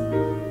want.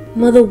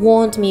 Mother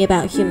warned me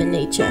about human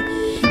nature.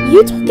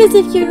 You talk as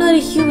if you're not a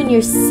human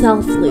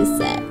yourself,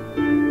 Lucette.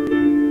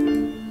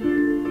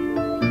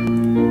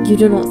 You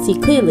do not see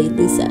clearly,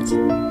 Lucette.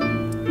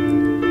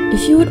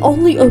 If you would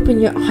only open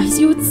your eyes,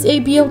 you would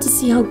be able to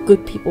see how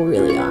good people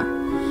really are.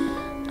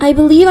 I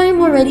believe I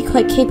am already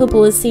quite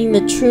capable of seeing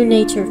the true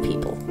nature of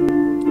people.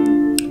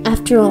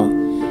 After all,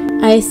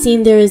 I have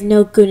seen there is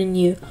no good in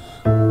you.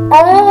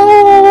 Oh!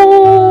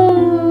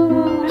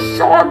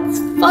 Shots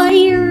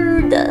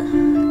fired!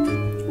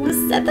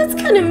 Lucette, that's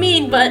kind of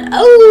mean, but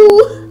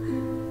oh!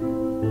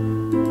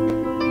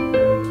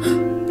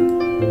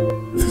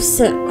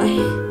 Lucette,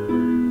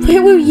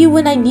 where were you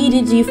when I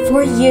needed you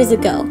 4 years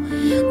ago?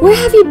 Where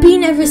have you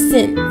been ever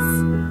since?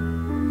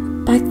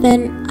 Back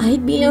then,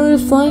 I'd been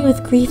overflowing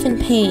with grief and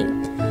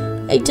pain.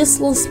 I just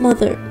lost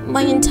Mother,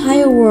 my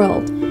entire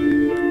world.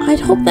 I'd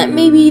hoped that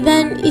maybe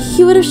then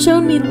he would have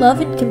shown me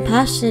love and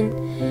compassion,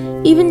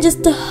 even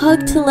just a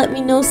hug to let me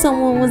know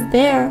someone was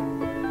there.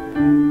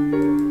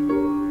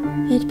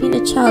 It had been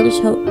a childish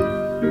hope.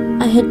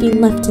 I had been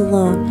left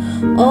alone.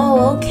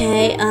 Oh,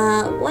 okay,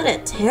 what a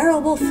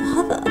terrible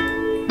father.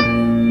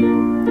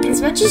 As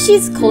much as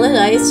she's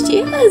colonized,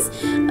 she has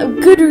a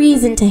good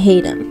reason to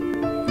hate him.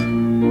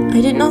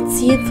 I did not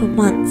see him for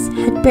months,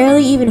 had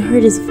barely even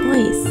heard his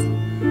voice.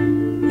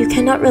 You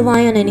cannot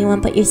rely on anyone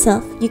but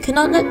yourself. You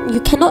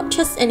cannot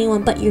trust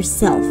anyone but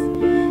yourself.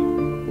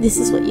 This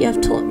is what you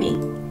have taught me,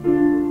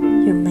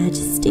 Your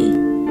Majesty.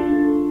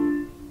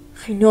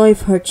 I know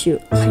I've hurt you.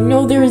 I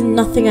know there is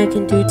nothing I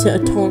can do to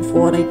atone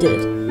for what I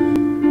did.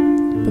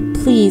 But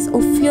please,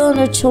 Ophelia and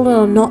her children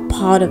are not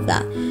part of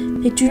that.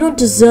 They do not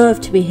deserve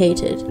to be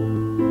hated.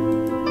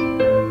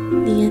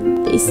 In the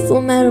end, they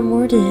still matter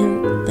more to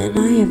him than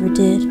I ever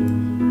did.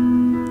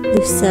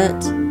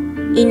 Lucette,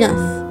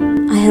 enough.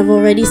 I have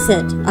already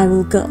said I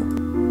will go.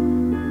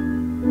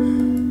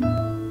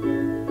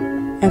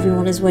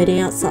 Everyone is waiting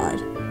outside.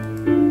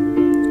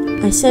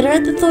 I shudder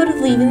at the thought of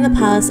leaving the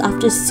palace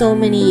after so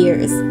many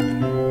years.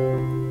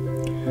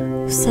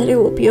 Lucette, it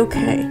will be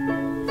okay.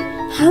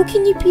 How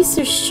can you be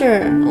so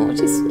sure? Oh,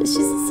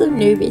 she's so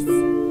nervous.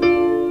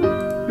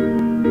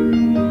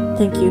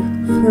 Thank you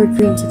for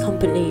agreeing to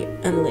accompany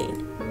Emmeline.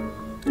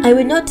 I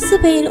would not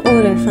disobey an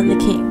order from the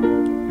king.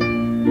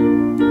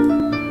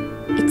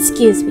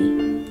 Excuse me.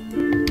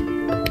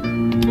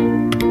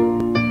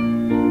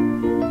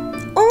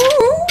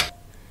 Oh!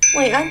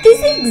 Wait, aren't these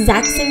the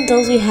exact same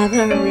dolls we have in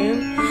our room?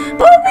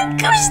 Oh my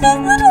gosh,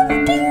 those little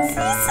things!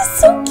 These are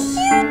so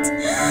cute!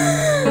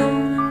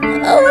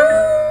 Oh!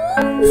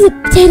 There's a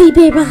teddy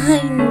bear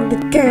behind the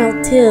girl,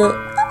 too.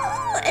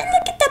 Oh, and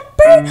look at that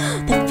bird!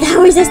 The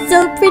flowers are so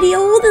pretty!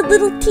 Oh, the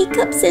little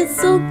teacups are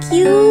so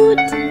cute!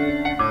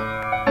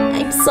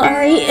 I'm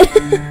sorry.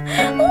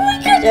 Oh my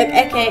god,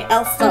 okay,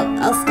 I'll stop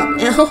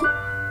now.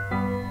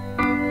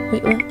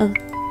 Wait, what? Oh.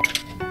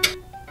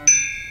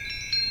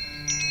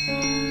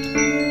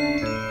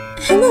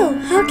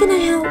 can I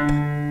help?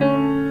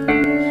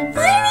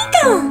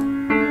 Fairytale!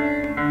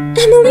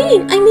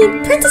 Emmeline! I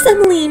mean, Princess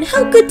Emmeline!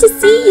 How good to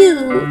see you!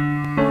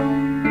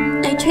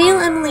 I trail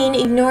Emmeline,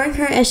 ignoring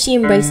her as she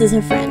embraces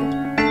her friend.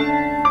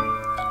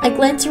 I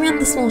glance around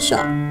the small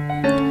shop.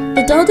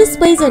 The doll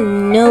displays are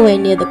nowhere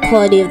near the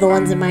quality of the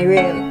ones in my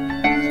room.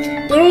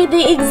 They're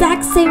the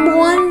exact same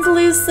ones,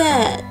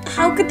 Lucette!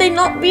 How could they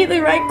not be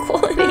the right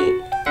quality?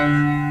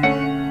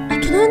 I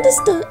cannot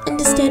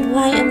understand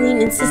why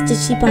Emmeline insisted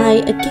she buy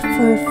a gift for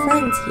her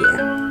friends here.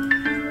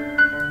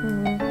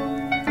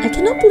 I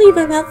cannot believe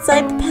I'm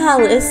outside the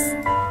palace.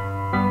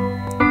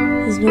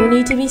 There's no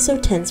need to be so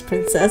tense,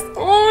 Princess.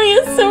 Oh,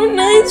 you're so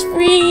nice,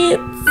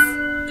 Fritz!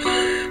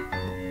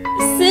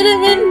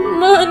 Cinnamon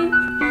bun!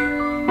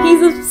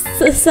 He's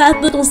a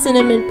sad little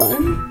cinnamon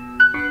bun.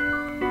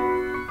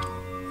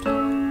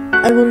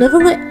 I will never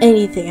let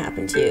anything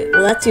happen to you.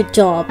 Well, that's your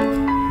job.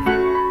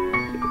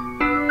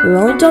 Your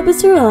only job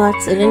is to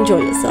relax and enjoy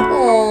yourself.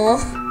 Aww,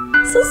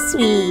 so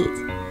sweet.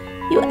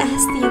 You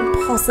asked the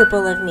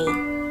impossible of me.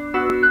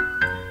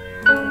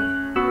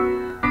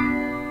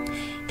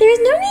 There is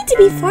no need to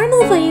be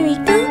formal,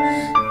 Virica.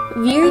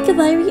 Virica.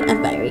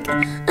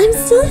 I'm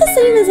still the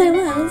same as I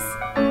was.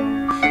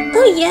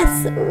 Oh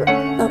yes.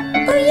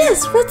 Oh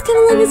yes, Rod's come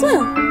along as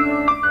well.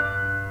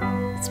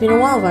 It's been a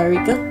while,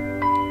 Virica.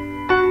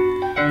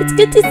 It's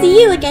good to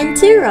see you again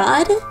too,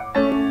 Rod.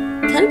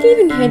 Can't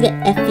even hear the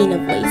effing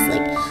of voice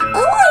like,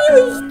 oh,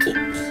 you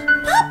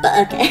Papa,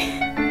 okay.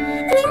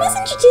 And I must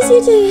introduce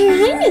you to Her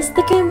Highness,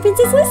 the Crown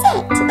Princess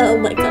Lucette. Oh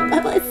my god,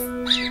 Papa.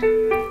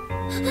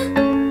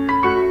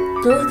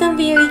 The look on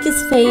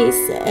Virica's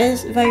face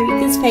as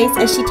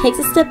she takes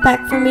a step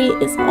back from me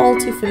is all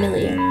too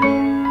familiar.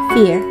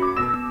 Fear.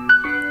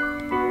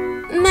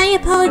 My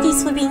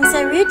apologies for being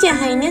so rude, Your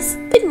Highness.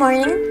 Good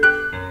morning.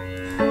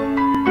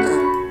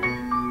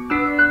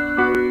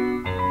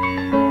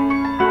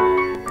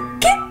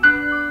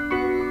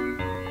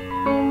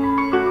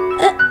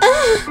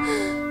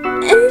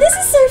 And this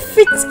is Sir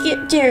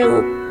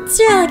Fitzgerald,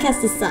 Sir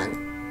Alacaster's son.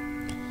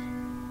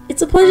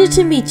 It's a pleasure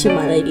to meet you,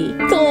 my lady.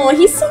 Oh,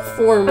 he's so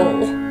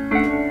formal.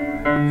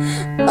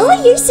 Oh,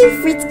 you're Sir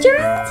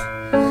Fitzgerald?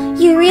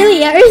 You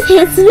really are as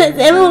handsome as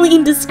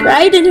Emmeline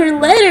described in her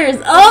letters.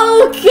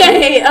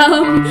 Okay,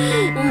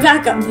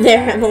 back up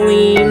there,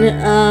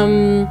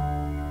 Emmeline.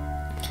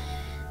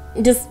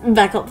 Just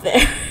back up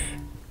there.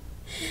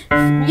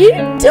 You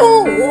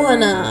don't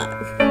wanna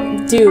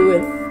do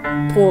with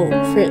poor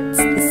Fritz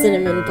the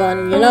cinnamon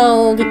bun, you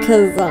know,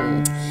 because,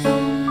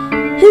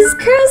 his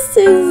curse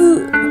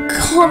is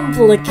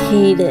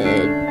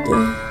complicated.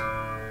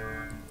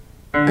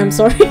 I'm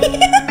sorry.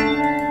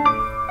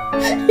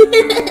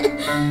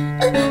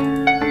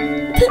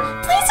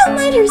 Please don't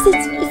mind her, Sir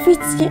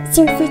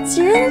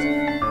Fitzgerald.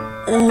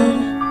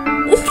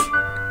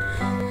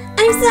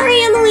 I'm sorry,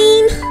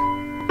 Emmeline.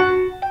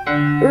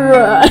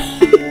 Right.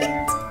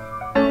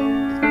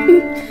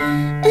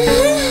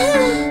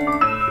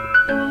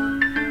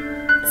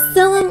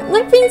 So,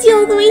 what brings you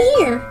all the way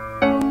here?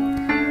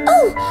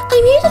 Oh,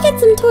 I'm here to get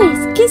some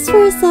toys, gifts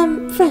for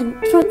some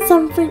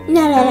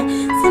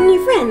new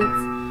friends.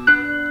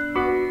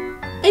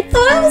 I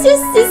thought I was your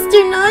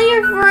sister, not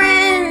your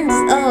friend.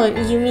 Oh,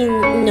 you mean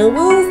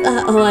nobles?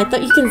 Oh, I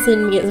thought you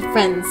considered me as a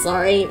friend.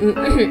 Sorry.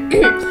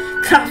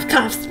 Cough,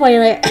 cough.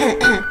 Spoiler.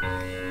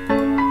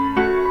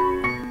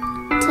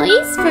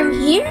 Toys from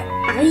here?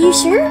 Are you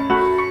sure?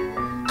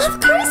 Of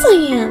course I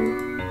am.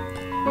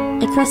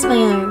 I cross my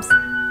arms.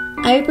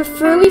 I would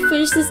prefer we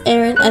finish this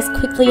errand as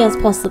quickly as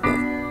possible.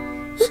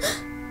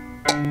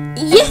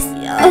 Yes,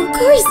 of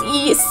course.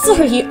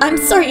 Sorry, I'm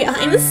sorry, Your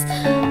Highness.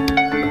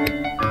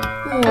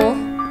 Oh,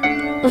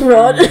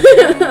 Rod.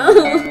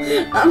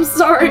 I'm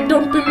sorry,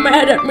 don't be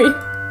mad at me.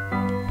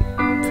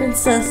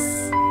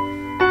 Princess,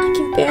 I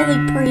can barely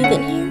breathe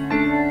in here.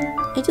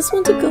 I just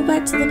want to go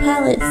back to the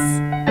palace.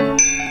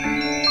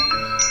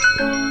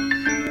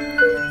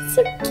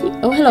 So cute.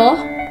 Oh, hello.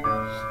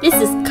 This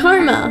is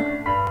Karma.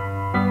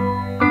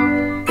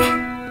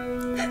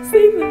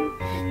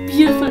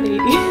 Beautiful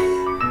lady.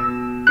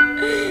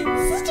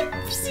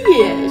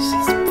 Yeah,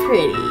 she's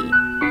pretty.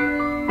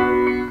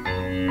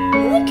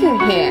 Look her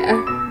hair.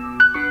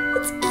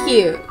 It's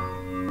cute.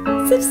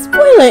 So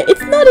spoiler,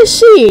 it's not a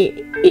she.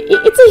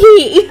 It's a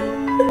he.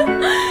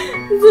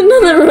 It's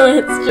another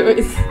romance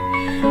choice.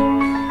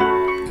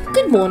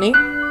 Good morning.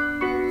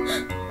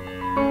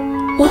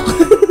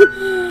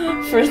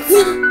 Fritz.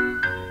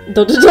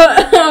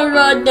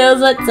 Rod knows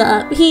what's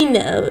up. He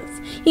knows.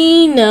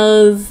 He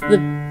knows the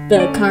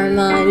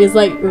Karma is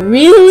like,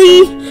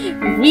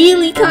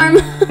 really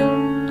Karma?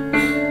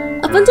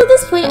 Up until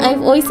this point,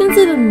 I've always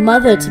considered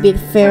Mother to be the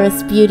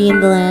fairest beauty in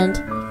the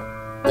land.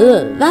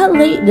 Ugh, the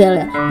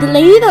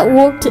lady that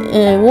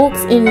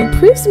walks in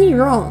proves me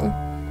wrong.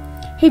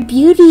 Her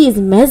beauty is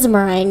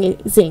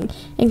mesmerizing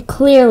and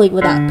clearly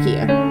without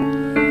peer.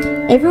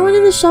 Everyone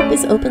in the shop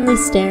is openly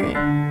staring.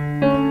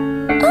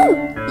 Oh,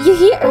 you're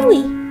here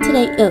early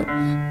today.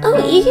 Oh,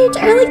 you're here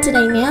early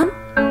today, ma'am.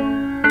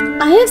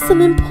 I have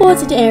some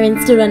important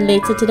errands to run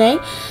later today.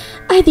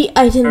 Are the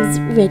items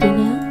ready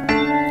now?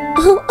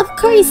 Oh, of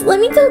course. Let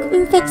me go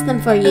and fetch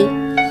them for you.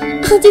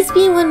 I'll just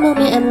be in one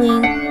moment, Emily.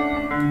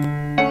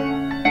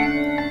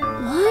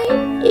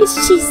 Why is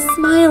she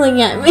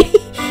smiling at me?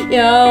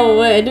 Yo,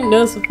 wait, I didn't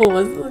notice before I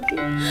was looking.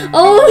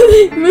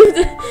 Oh, move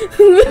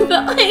the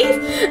eyes.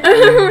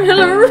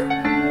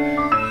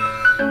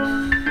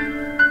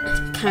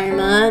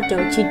 Karma,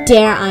 don't you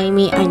dare eye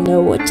me. I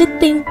know what you're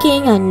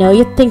thinking. I know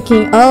you're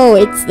thinking, oh,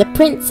 it's the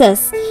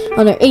princess.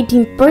 On her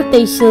 18th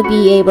birthday, she'll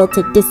be able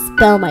to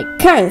dispel my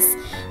curse.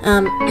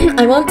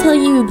 I won't tell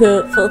you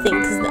the full thing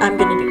because I'm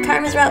gonna do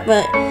Karma's route,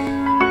 but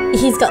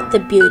he's got the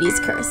beauty's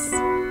curse.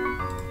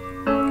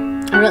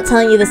 I'm not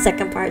telling you the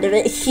second part of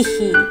it.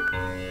 Here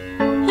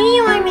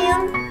you are,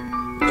 ma'am.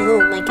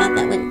 Oh my god,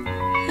 that one.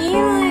 Here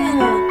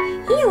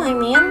you are,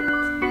 ma'am.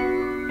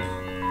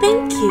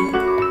 Thank you.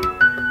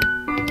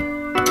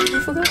 I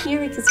forgot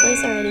Eureka's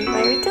voice already.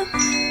 Right, Eureka?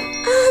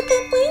 Ah,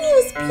 that lady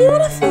was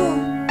beautiful.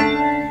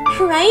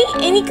 Right?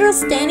 Any girl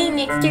standing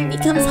next to her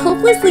becomes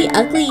hopelessly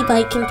ugly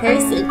by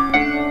comparison.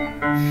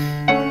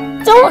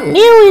 Don't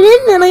nail it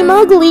in that I'm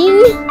ugly.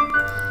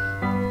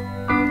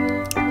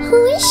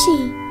 Who is she?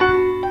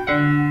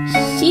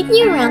 She's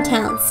new around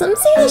town. Some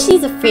say that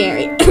she's a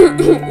fairy.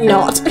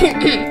 Not.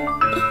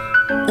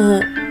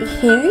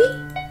 Fairy?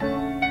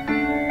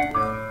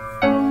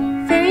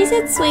 Fairies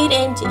had saved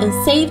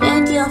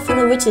Angela from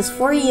the witches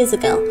 4 years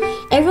ago.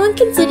 Everyone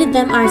considered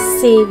them our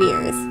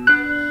saviors.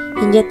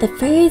 And yet the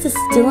fairies are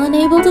still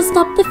unable to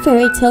stop the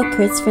fairy tale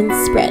curse from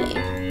spreading.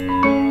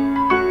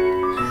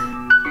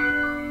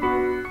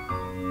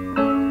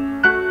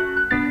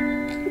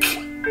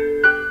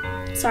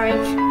 Sorry,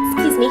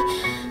 excuse me.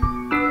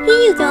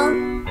 Here you go.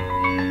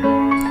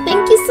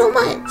 Thank you so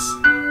much.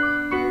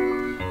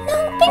 No,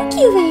 thank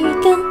you,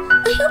 Eureka.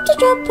 I hope to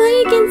drop by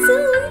again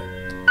soon.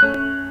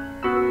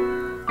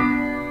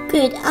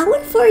 Good, I'll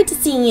look forward to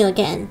seeing you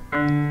again.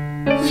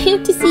 I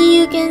hope to see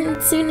you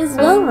again soon as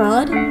well,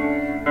 Rod.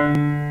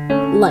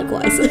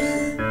 Likewise.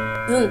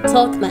 Doesn't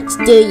talk much,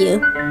 do you?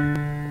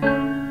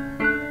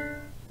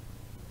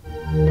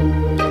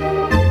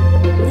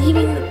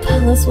 Leaving the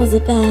palace was a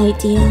bad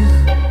idea.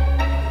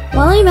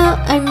 While I'm out,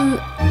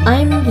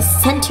 I'm the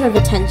center of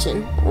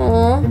attention.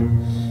 Aww.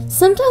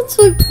 Sometimes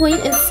we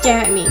point and stare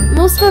at me.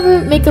 Most,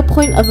 however, make a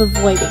point of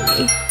avoiding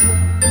me.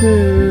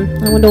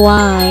 I wonder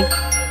why.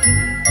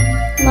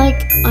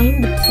 Like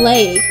I'm the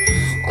plague.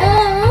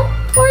 Aww,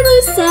 poor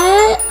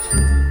Lucette.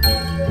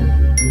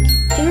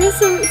 There are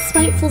some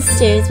spiteful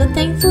stares, but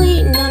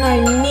thankfully none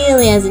are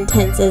nearly as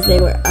intense as they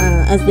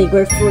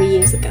were 4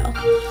 years ago.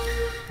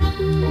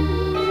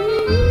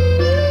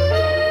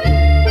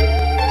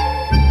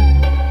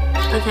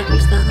 I can't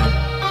reach that high.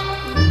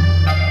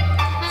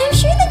 I'm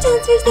sure the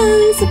dancers will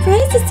be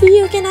surprised to see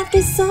you again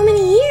after so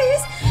many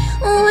years.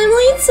 Oh,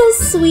 Emily's so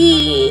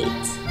sweet.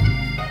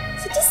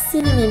 Such a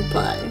cinnamon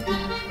bun.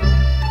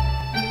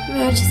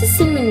 No, just a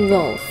cinnamon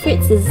roll.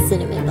 Fritz is a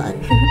cinnamon bun.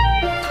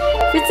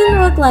 Fritz and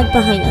Rock lag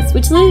behind us,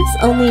 which leaves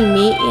only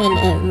me and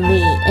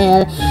Emily,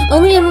 and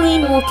only Emily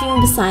walking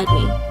beside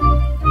me.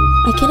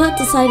 I cannot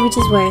decide which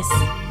is worse,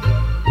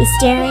 the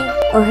staring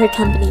or her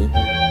company. Oh,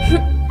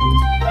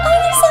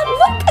 Lucette,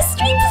 look! A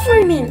street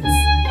performance!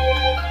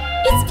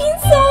 It's been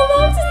so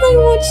long since I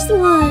watched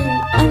one.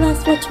 I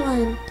last watched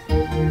one.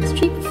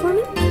 Street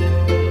performance?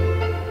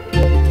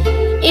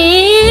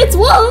 It's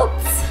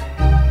Waltz!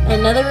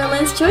 Another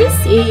romance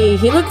choice?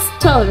 He looks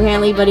tall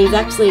apparently, but he's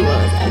actually, what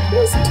was that? He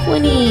was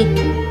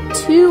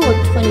 22 or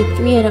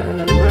 23, I don't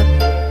remember.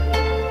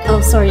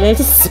 Oh, sorry, did I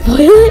just spoil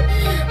it?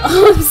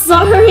 Oh, I'm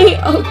sorry!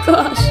 Oh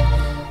gosh.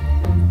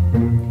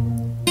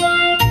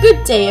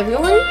 Good day,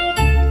 everyone.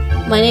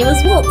 My name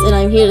is Walt, and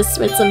I'm here to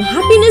spread some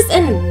happiness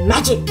and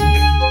magic!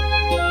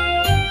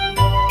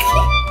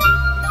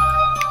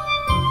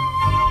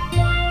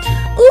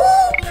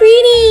 Ooh,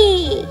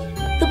 pretty!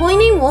 The boy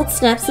named Walt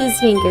snaps his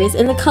fingers,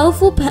 and the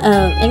colorful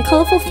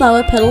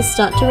flower petals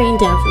start to rain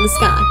down from the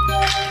sky.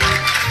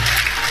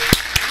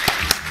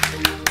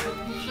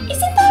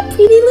 Isn't that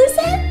pretty,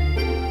 Lucette?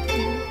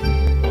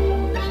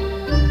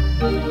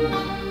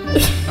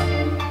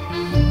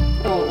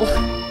 Oh,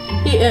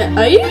 yeah.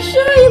 Are you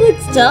sure he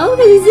looks tall?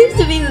 Because he seems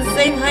to be the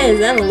same height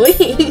as Emily.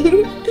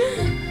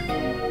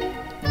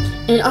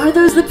 And are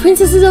those the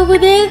princesses over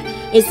there?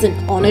 It's an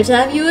honor to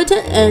have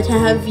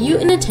you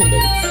in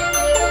attendance.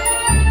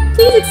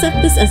 Please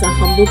accept this as a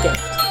humble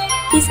gift.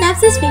 He snaps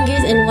his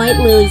fingers and white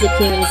lilies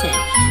appear in his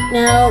hand.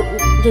 Now,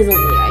 there's a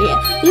lily right here.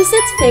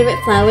 Lucette's favorite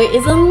flower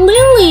is a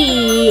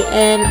lily!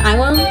 And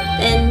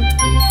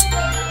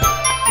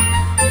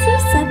so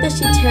sad that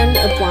she turned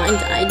a blind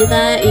eye to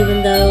that,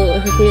 even though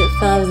her favorite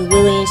flower was a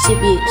lily, and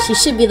she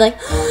should be like,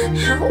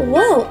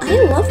 whoa, I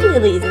love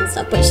lilies and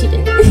stuff, but she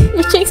didn't.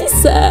 Which makes me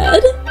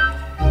sad.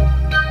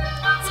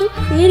 So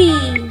pretty.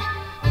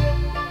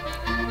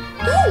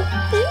 Oh,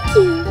 thank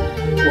you.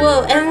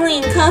 Whoa,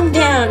 Emily, calm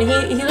down. He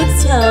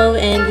looks 12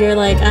 and you're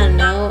like, I don't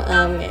know,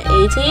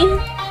 18?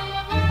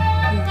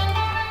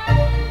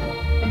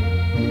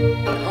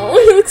 Oh,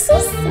 he looks so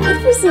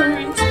sad for some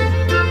reason.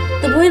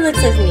 The boy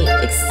looks at me,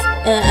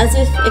 as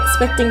if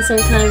expecting some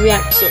kind of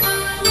reaction.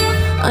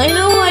 I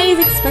know why he's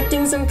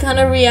expecting some kind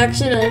of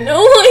reaction. I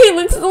know why he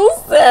looks so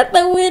sad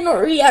that we're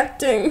not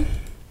reacting.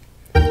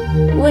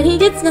 When he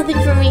gets nothing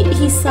from me,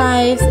 he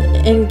sighs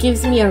and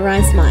gives me a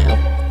wry smile.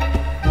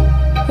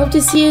 Hope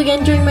to see you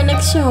again during my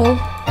next show.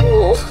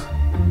 Oh.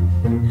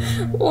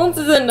 Once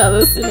is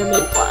another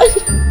cinnamon bun.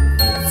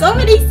 So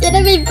many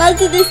cinnamon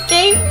buns in this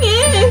game.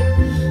 Yeah.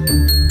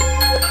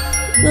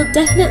 We'll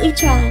definitely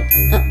try.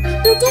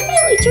 We'll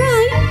definitely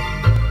try.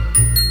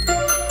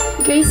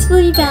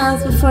 Gracefully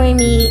bows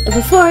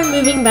before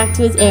moving back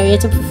to his area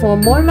to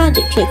perform more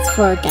magic tricks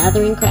for a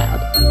gathering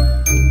crowd.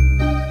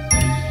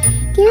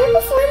 There are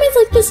performers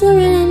like this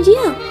Laura and Angel.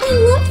 I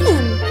love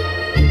them.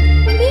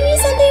 Maybe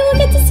someday we'll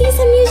get to see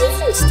some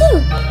musicians too.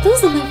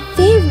 Those are my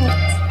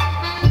favorites.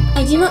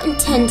 I do not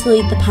intend to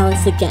leave the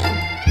palace again.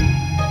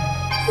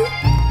 Huh?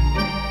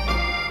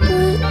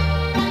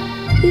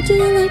 But you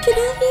didn't like it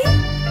out here?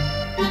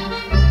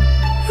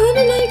 How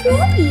did I grow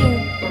up here?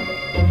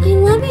 I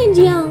love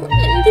Angel,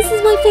 and this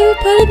is my favorite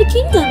part of the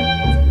kingdom.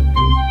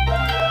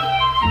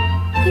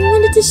 I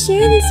wanted to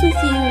share this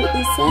with you,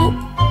 Lucette.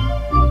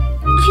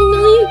 I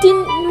know you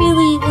didn't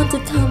really want to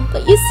come,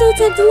 but you still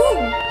tagged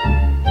along.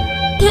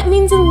 That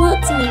means a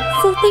lot to me,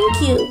 so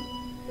thank you.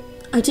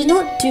 I did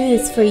not do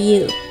this for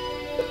you.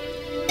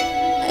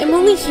 I'm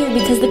only here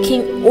because the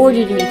king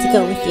ordered me to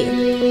go with you.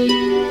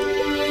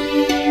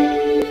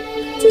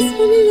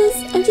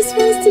 I just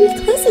want us to be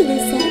closer,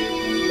 Lucette.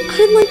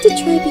 I'd like to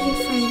try to be your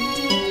friend.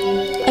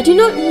 I do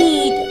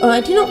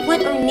not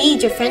want or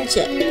need your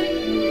friendship.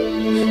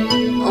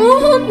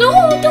 Oh no,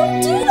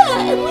 don't do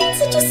that! Elaine's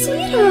such a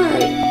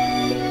sweetheart.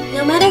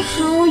 No matter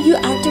how you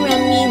act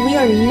around me, we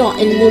are not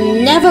and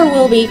never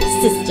will be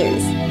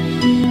sisters.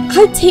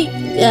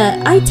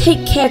 I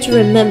take care to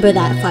remember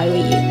that if I were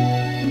you.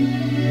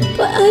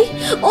 But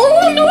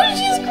oh no,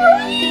 she's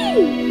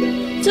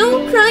crying!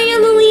 Don't cry,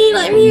 Emmeline,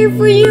 I'm here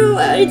for you.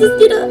 I just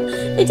need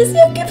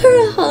to give her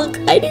a hug.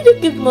 I need to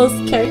give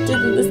most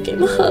characters in this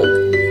game a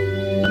hug.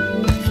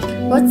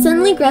 Rod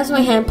suddenly grabs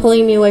my hand,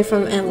 pulling me away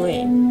from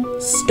Emmeline.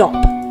 Stop.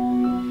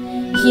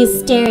 He is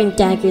staring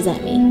daggers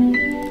at me.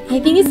 I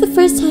think it's the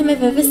first time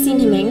I've ever seen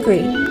him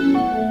angry.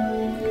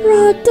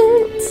 Rod,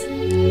 don't.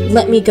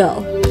 Let me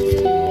go.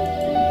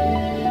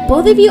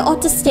 Both of you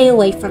ought to stay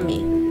away from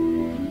me.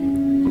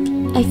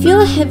 I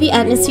feel a heavy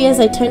atmosphere as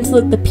I turn to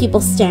look at the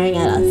people staring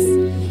at us.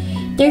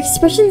 Their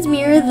expressions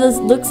mirror the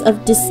looks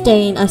of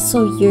disdain I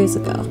saw years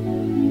ago.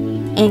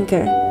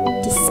 Anger,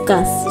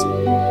 disgust,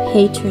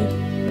 hatred.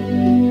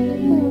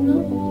 Oh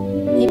no.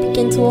 I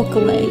begin to walk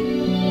away.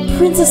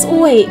 Princess,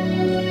 wait!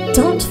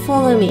 Don't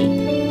follow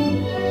me.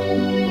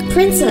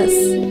 Princess!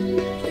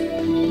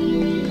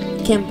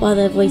 Can't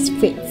bother voice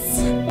Fritz.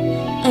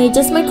 I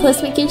adjust my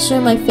clothes, making sure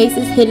my face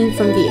is hidden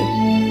from view.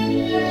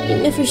 I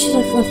never should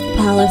have left the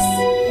palace.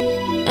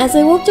 As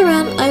I walked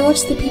around, I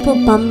watched the people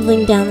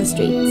bumbling down the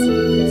streets.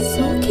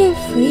 So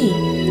carefree.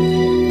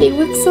 They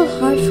work so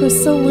hard for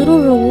so little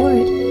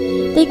reward.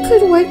 They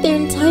could work their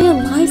entire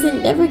lives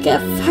and never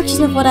get a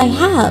fraction of what I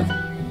have.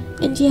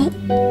 And yet,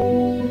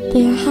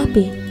 they are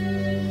happy.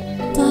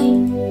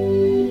 And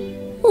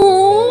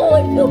oh,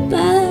 I feel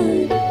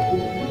bad.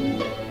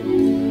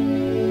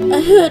 I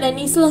heard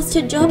Anise lost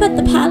her job at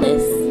the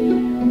palace.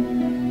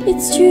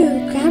 It's true,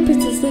 Grand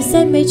Princess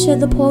Lucette made sure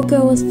the poor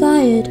girl was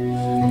fired.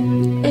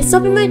 I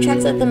stopped in my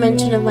tracks at the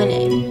mention of my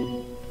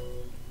name.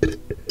 Oops.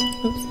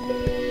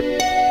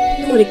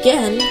 Not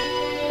again.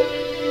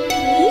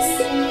 Anise?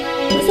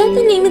 Was that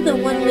the name of the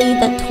one lady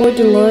that tore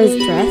Dolores'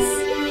 dress?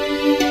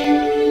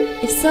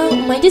 If so,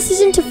 my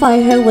decision to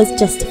fire her was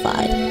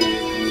justified.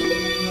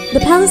 The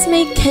palace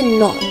maid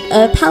cannot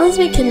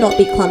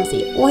be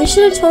clumsy. Why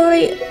should I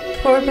tolerate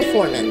poor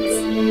performance?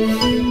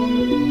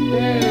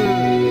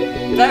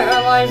 That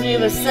reminds me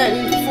of a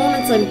certain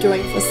performance I'm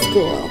doing for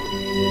school.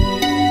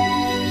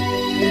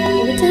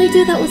 What did I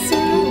do that was so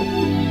wrong?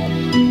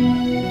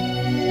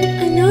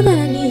 I know that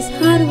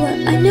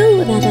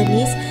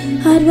Anise,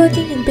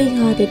 hardworking and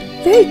big-hearted,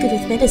 very good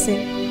with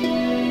medicine.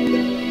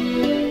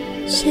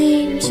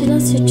 Shame she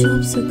lost her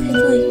job so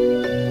quickly.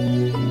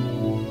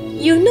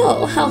 You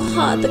know how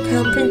hard the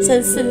Crown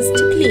Princess is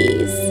to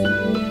please.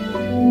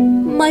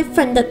 My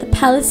friend at the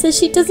palace says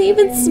she doesn't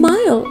even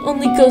smile,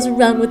 only goes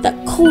around with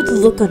that cold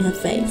look on her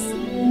face.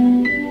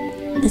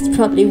 That's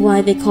probably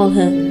why they call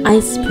her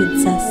Ice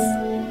Princess.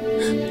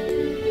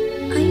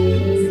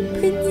 Ice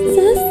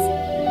Princess?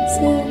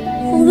 So,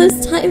 all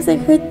those times I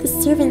heard the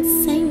servants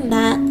saying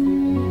that,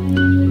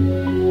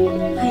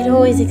 I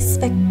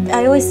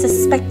always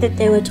suspected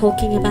they were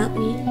talking about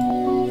me.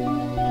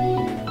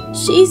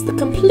 She's the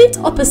complete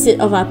opposite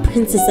of our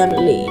Princess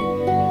Emmeline.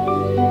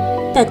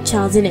 That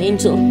child's an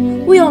angel.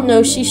 We all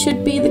know she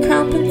should be the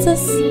Crown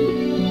Princess.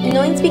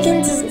 Annoyance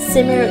begins to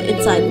simmer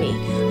inside me.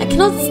 I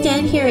cannot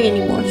stand hearing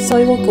anymore, so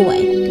I walk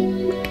away.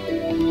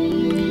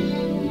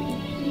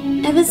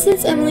 Ever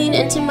since Emmeline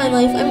entered my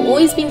life, I've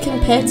always been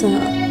compared to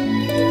her.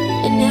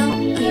 And now,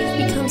 I have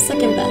become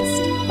second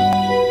best.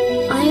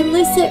 I am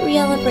Lucette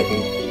Riella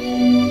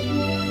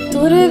Britton,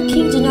 daughter of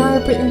King Gennaro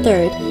Britton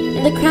III,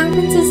 and the Crown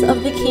Princess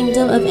of the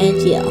Kingdom of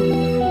Angiel.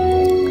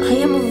 I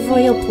am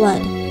royal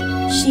blood.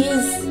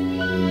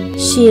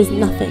 She is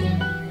nothing.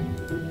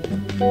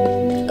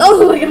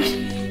 Oh my gosh!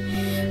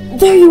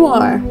 There you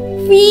are!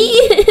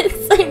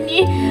 Please! I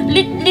need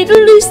little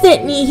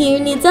Lucette here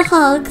needs a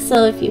hug,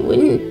 so if you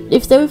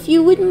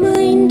wouldn't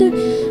mind,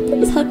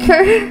 please hug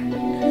her.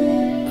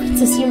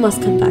 Princess, you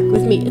must come back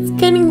with me. It's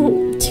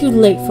getting too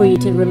late for you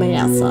to remain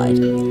outside.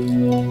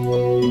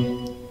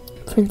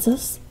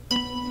 Princess?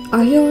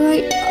 Are you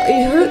alright? Are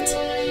you hurt?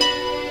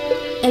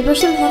 I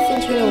brush him off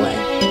and turn away.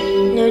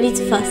 No need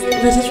to fuss.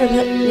 Let us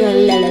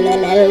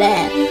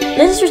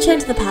return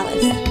to the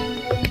palace.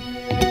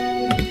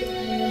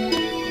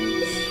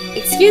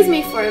 Excuse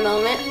me for a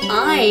moment.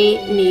 I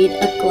need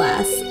a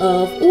glass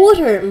of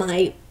water.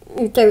 My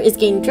throat is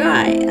getting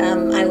dry.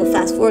 I will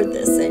fast forward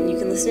this and you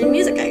can listen to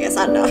music, I guess.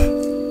 I don't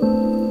know.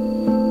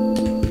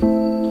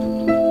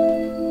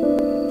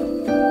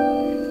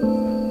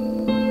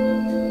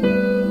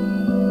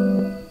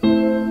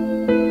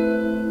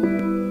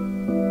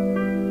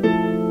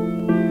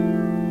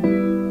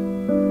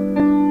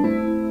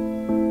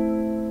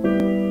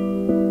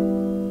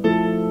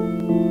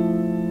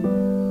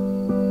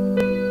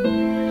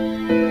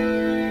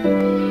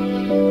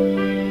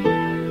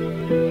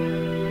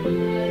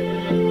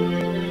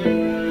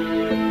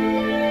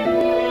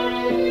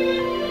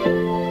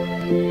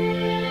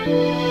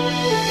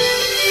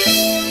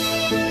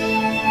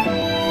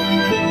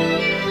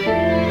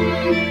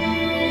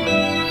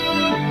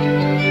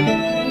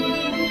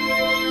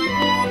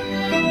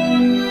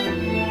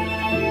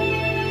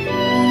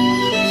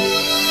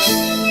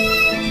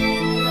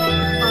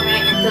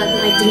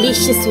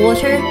 Delicious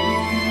water,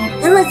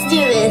 and let's do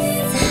this.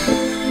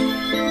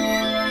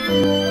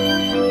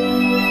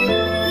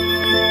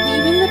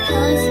 Leaving the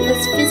palace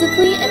was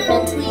physically and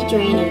mentally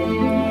draining.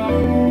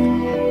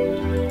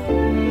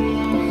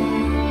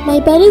 My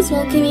bed is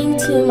welcoming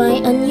to my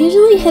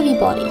unusually heavy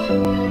body.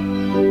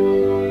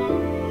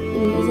 The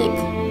music.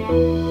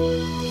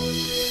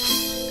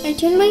 I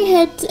turn my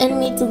head and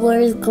meet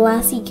Delora's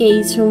glassy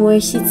gaze from where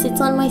she sits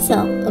on my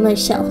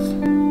shelf.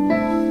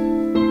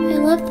 I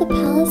left the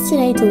palace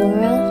today,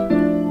 Delora.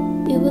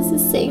 It was the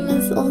same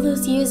as all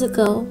those years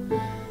ago.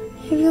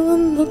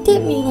 Everyone looked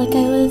at me like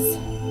I was...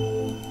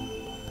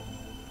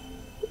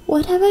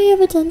 What have I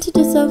ever done to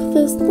deserve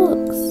those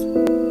looks?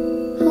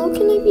 How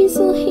can I be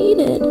so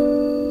hated?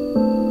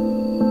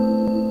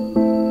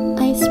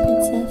 Ice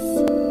Princess.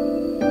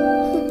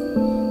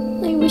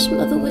 I wish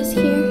Mother was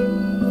here.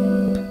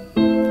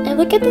 I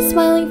look at the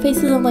smiling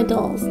faces of my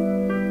dolls.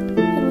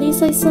 At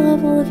least I still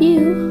have all of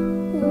you.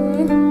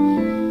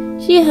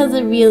 She has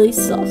a really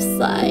soft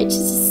side. She's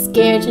just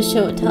scared to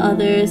show it to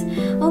others.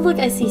 Oh look,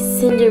 I see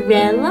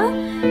Cinderella.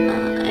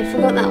 I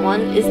forgot that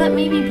one. Is that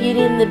maybe Beauty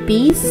and the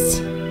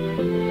Beast?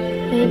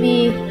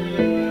 Maybe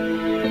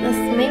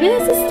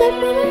that's a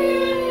stepmother?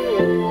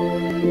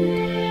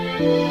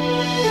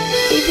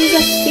 Maybe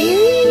the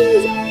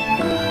fairies?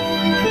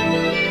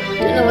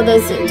 Don't know what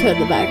those are toward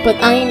the back, but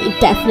I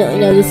definitely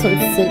know this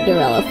one's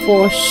Cinderella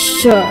for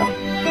sure.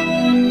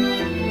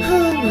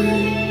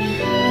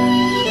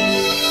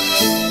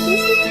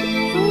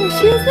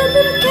 She has that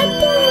little cat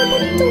doll,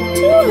 bunny too,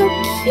 how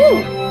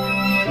cute!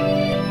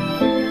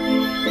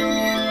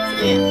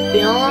 So yeah, we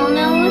all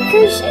know what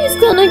curse she's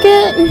gonna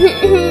get!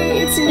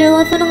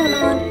 Cinderella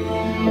Phenomenon!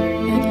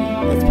 Okay,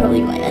 that's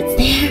probably why that's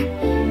there.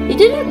 They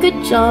did a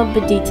good job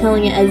of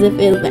detailing it as if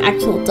it was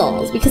actual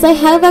dolls, because I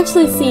have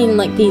actually seen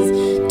like these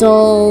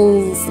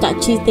doll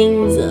statue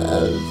things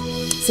of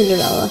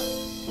Cinderella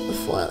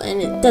before,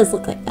 and it does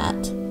look like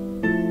that.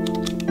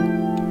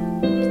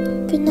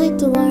 Good night,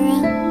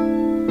 Delora.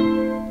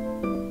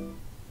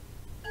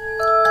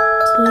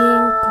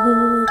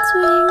 Twinkle,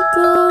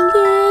 twinkle,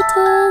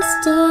 little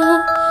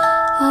star,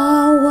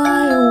 how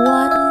I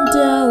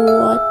wonder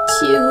what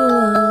you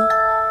are.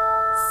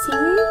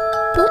 Singing?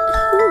 But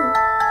who?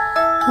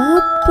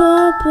 Up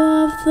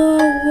above the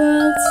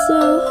world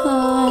so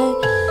high,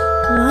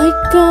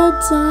 like a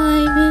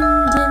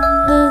diamond in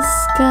the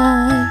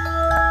sky.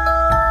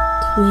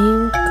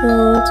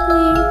 Twinkle,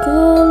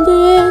 twinkle,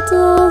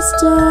 little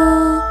star.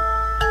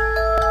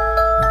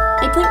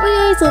 I blink my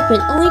eyes open,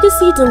 only to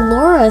see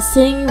Delora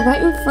sitting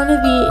right in front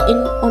of me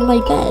on my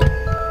bed.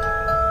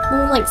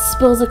 Moonlight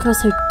spills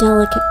across her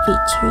delicate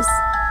features.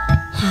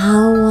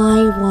 How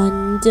I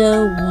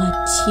wonder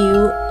what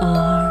you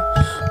are.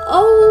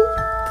 Oh,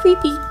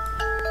 creepy.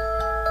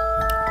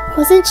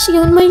 Wasn't she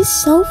on my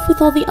shelf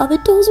with all the other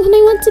dolls when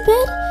I went to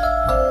bed?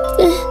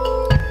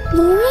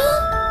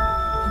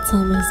 Laura? It's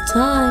almost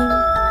time.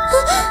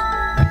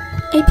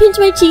 I pinch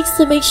my cheeks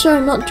to make sure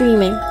I'm not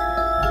dreaming.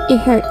 It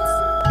hurts.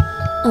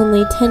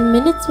 Only 10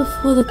 minutes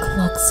before the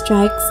clock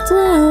strikes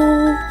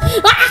 12.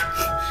 Ah!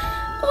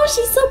 Oh,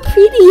 she's so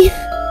pretty.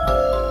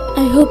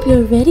 I hope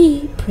you're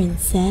ready,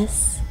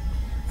 princess.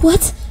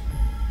 What?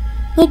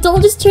 My doll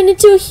just turned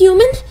into a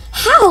human?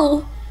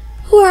 How?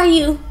 Who are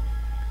you?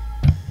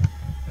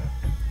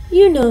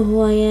 You know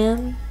who I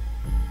am.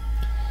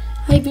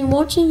 I've been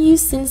watching you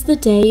since the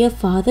day your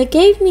father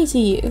gave me to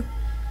you.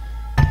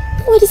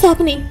 What is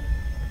happening?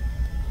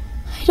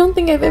 I don't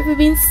think I've ever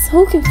been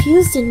so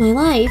confused in my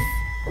life.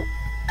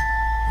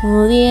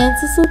 All the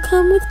answers will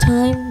come with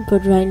time,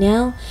 but right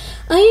now,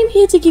 I am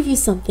here to give you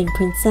something,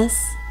 princess.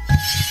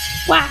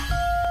 Wow.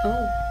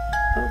 Oh,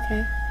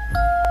 okay.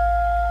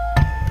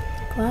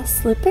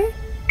 Glass slipper?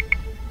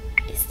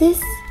 Is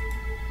this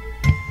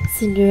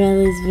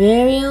Cinderella's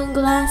very own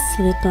glass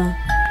slipper?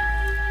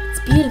 It's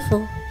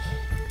beautiful.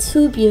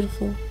 Too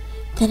beautiful.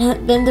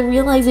 Then the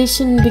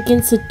realization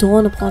begins to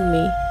dawn upon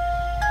me.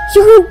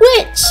 You're a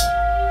witch!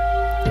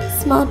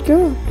 Smart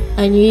girl.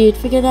 I knew you'd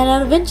figure that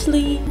out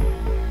eventually.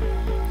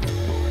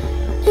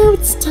 Now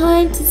it's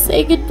time to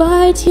say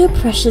goodbye to your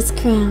precious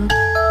crown.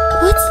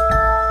 What?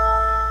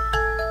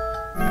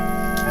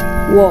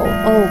 Whoa,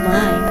 oh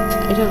my.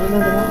 I don't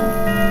remember that.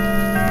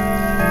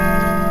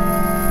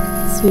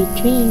 Sweet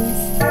dreams,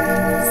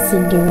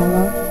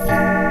 Cinderella.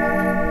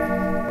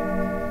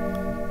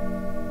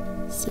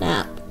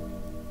 Snap.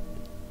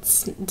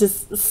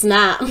 Just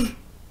snap.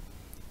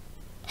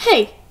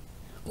 Hey!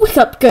 Wake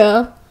up,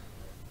 girl!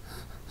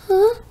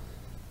 Huh?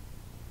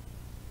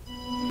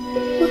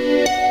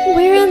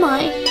 Where am I?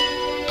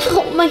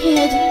 Ow, my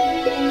head!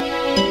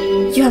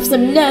 You have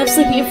some nerve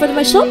sleeping in front of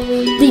my shop?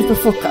 Leave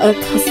before a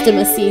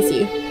customer sees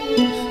you.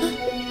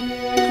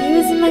 I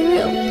was in my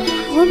room.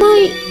 How am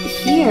I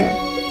here?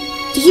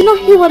 Did you not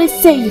hear what I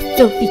say, you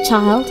filthy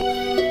child?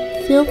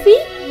 Filthy?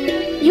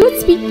 You would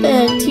speak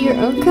to your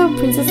own crown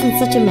princess in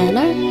such a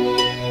manner?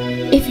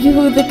 If you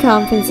were the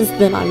crown princess,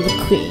 then I'm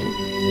the queen.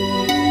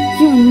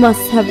 You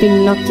must have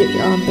been knocked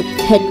on the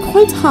head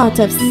quite hard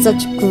to have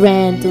such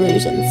grand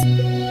delusions.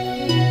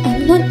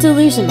 I'm not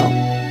delusional.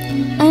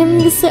 I am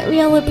the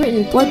Cinderella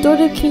Britain, blood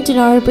daughter of King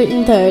Gennaro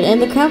Britain III,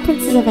 and the crown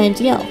princess of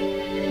Antiel.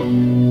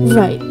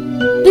 Right.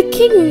 The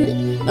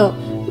king... Oh,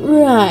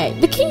 right.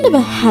 The king never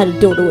had a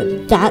daughter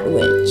with that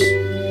witch.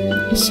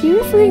 Is she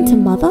referring to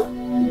mother?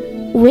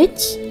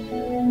 Witch?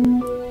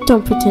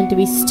 Don't pretend to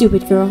be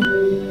stupid, girl.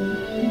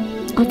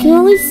 I can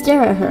only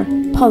stare at her,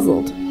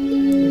 puzzled.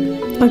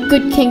 Our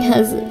good king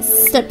has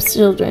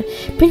stepchildren,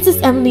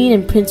 Princess Emmeline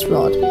and Prince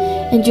Rod,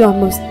 and you are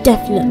most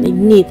definitely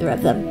neither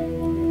of them.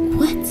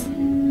 What?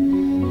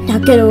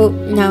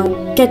 Now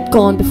get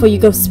gone before you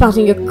go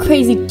spouting your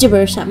crazy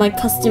gibberish at my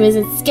customers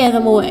and scare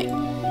them away.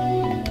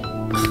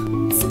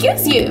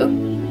 Excuse you?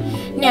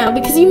 Now,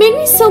 because you made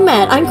me so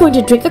mad, I'm going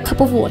to drink a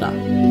cup of water.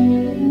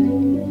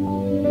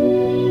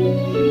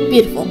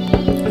 Beautiful.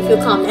 I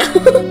feel calm now.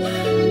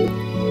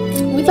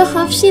 With a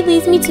huff, she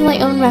leads me to my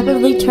own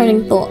rapidly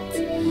turning thoughts.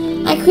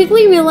 I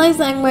quickly realize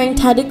that I'm wearing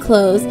tattered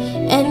clothes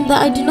and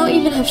that I do not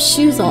even have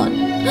shoes on.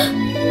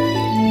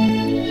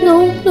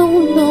 No.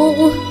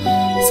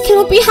 This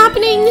cannot be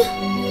happening!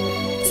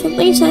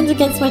 Something shines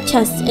against my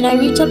chest and I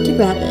reach up to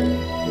grab it.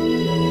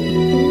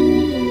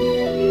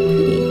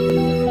 Pretty.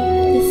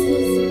 This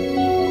is...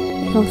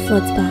 It all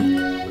floods back.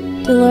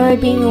 Delora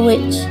being a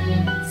witch.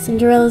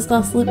 Cinderella's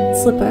glass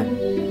slipper.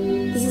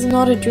 This is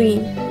not a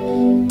dream.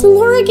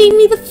 Delora gave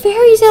me the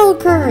fairytale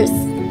curse!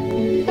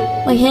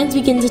 My hands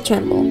begin to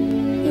tremble.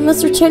 I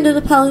must return to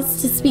the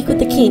palace to speak with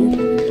the king.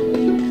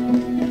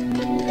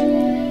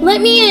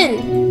 Let me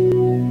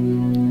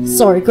in!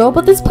 Sorry, girl,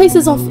 but this place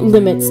is off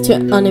limits to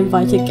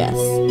uninvited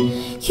guests.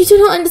 You do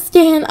not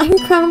understand. I'm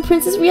Crown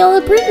Princess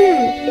Riella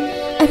Britain.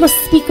 I must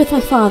speak with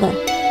my father.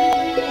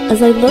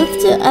 As I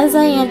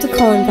am to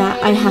call him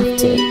that, I have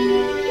to.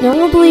 No one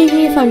will believe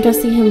me if I'm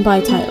addressing him by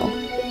title.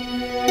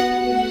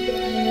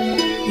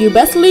 You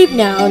best leave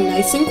now,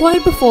 nice and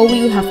quiet, before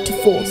we have to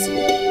force you.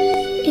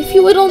 If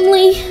you would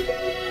only...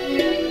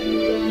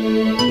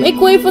 Make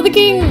way for the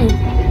king!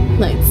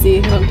 Let's see,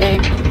 okay.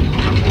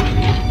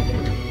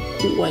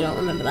 Ooh, I don't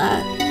remember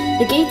that.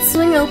 The gates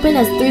swing open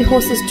as 3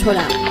 horses trot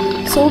out.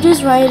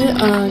 Soldiers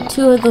ride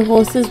 2 of the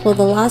horses, while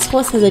the last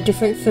horse has a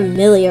different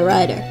familiar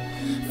rider.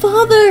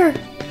 Father!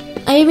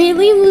 I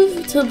immediately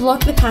move to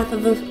block the path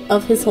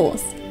of his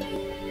horse.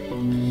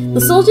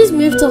 The soldiers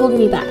move to hold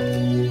me back.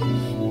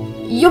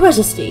 Your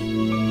Majesty!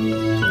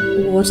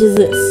 What is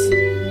this?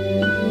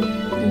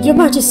 Your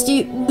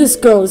Majesty, this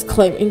girl is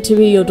claiming to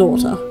be your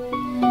daughter.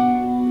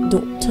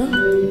 Daughter?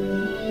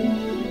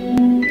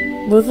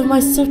 Both of my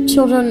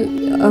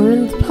stepchildren are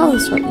in the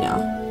palace right now.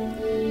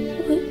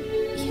 What?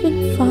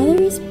 Even father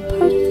is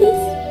part of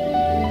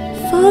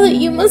this? Father,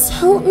 you must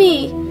help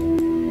me!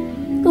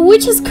 The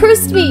witch has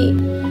cursed me!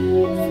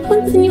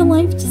 Once in your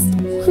life, just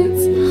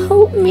once,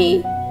 help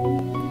me!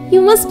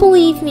 You must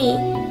believe me!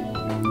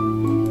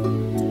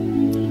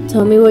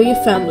 Tell me where your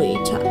family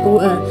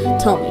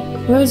tell me,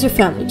 where is your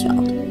family,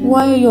 child?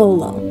 Why are you all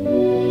alone?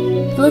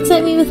 He looks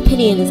at me with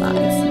pity in his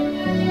eyes.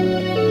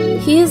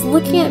 He is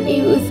looking at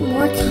me with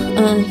more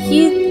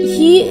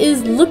he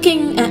is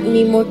looking at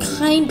me more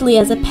kindly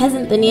as a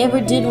peasant than he ever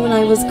did when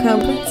I was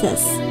crown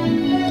princess.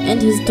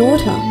 And his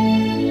daughter.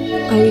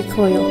 I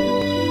recoil.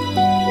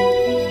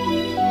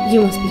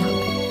 You must be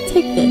hungry.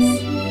 Take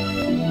this.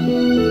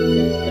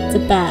 It's a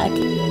bag. A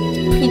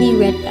pretty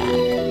red bag.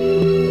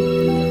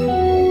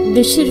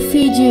 This should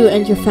feed you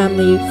and your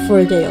family for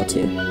a day or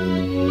 2.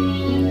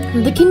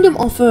 The kingdom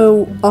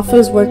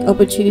offers work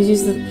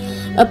opportunities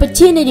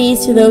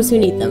to those who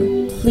need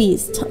them.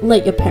 please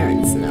let your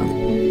parents know.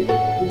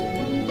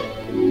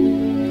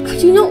 I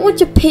do not want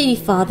your pity,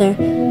 father.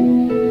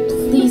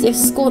 Please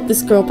escort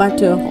this girl back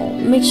to her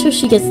home. Make sure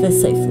she gets there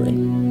safely.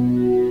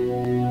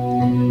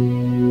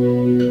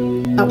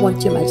 At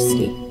once, your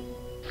majesty.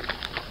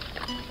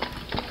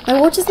 I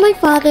watch as my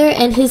father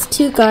and his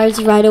 2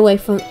 guards ride away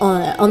from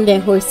on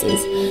their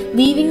horses,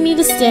 leaving me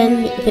to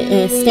stand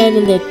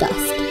in their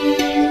dust.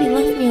 He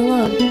left me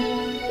alone.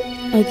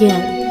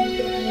 Again.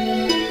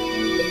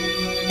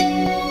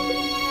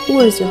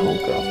 Where's your home,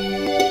 girl?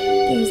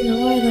 There is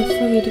nowhere left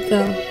for me to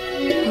go.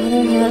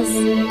 Father has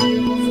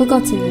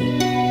forgotten me.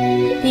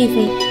 Leave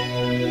me.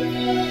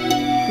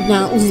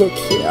 Now look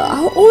here.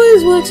 I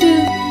always want to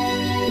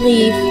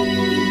leave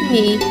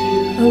me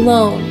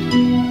alone.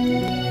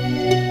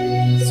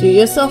 Suit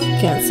yourself.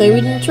 Can't say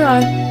we didn't try.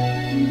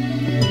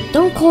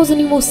 Don't cause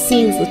any more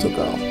scenes, little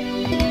girl.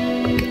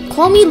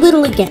 Call me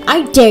little again.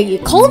 I dare you.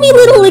 Call me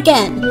little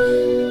again.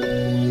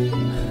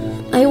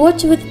 I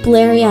watch with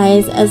blurry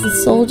eyes as the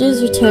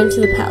soldiers return to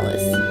the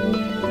palace.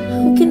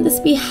 How can this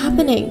be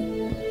happening?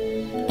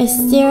 I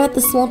stare at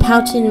the small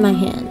pouch in my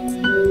hand.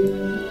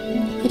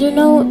 I do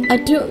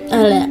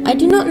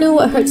not know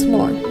what hurts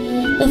more.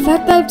 The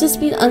fact that I've just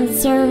been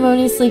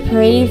unceremoniously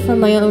paraded from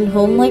my own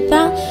home like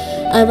that,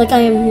 like I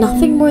am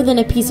nothing more than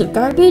a piece of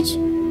garbage,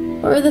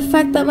 or the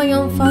fact that my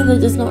own father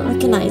does not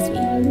recognize me.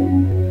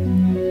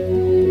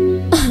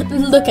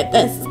 Look at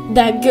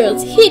that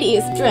girl's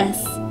hideous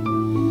dress.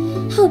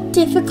 How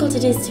difficult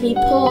it is to be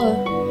poor.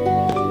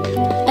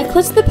 I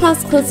clutch the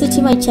pouch closer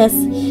to my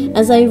chest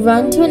as I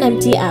run to an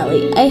empty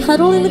alley. I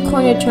huddle in the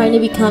corner trying to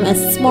become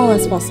as small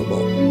as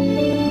possible.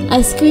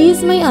 I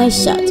squeeze my eyes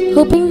shut,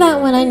 hoping that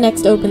when I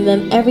next open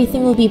them,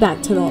 everything will be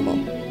back to normal.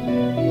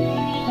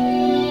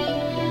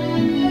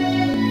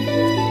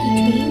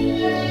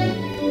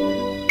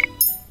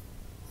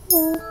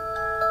 Oh,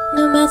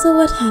 no matter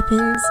what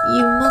happens,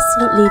 you must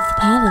not leave the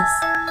palace.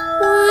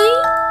 Why?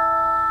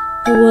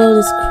 The world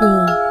is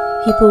cruel.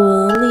 People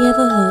will only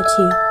ever hurt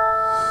you.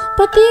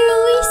 But they're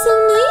always so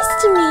nice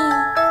to me.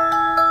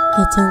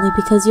 That's only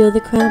because you're the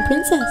crown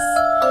princess.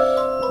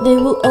 They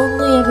will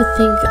only ever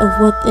think of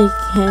what they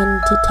can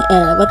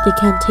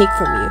take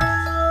from you.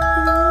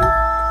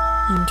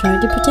 I'm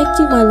trying to protect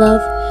you, my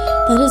love.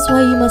 That is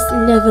why you must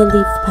never leave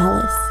the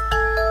palace.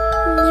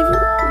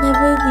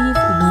 Never leave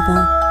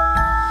Mother.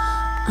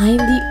 I am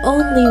the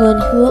only one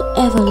who will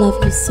ever love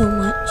you so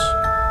much.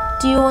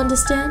 Do you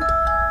understand?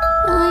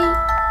 I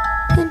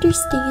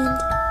understand.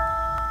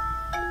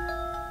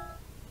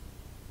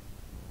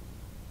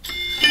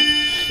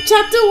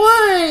 Chapter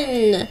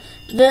 1!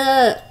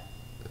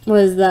 What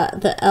is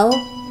that? The L?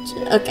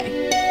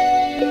 Okay.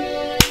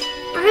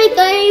 Alright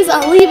guys,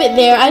 I'll leave it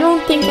there. I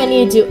don't think I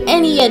need to do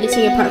any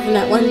editing apart from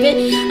that one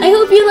bit. I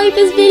hope you liked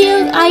this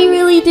video. I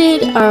really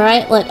did.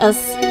 Alright, let us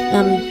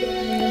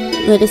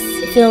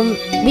film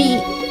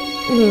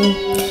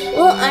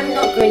Well, I'm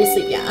not going to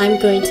sleep yet. I'm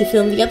going to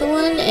film the other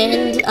one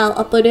and I'll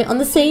upload it on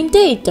the same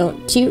day.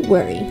 Don't you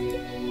worry.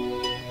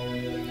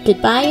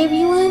 Goodbye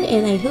everyone,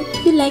 and I hope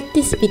you liked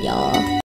this video.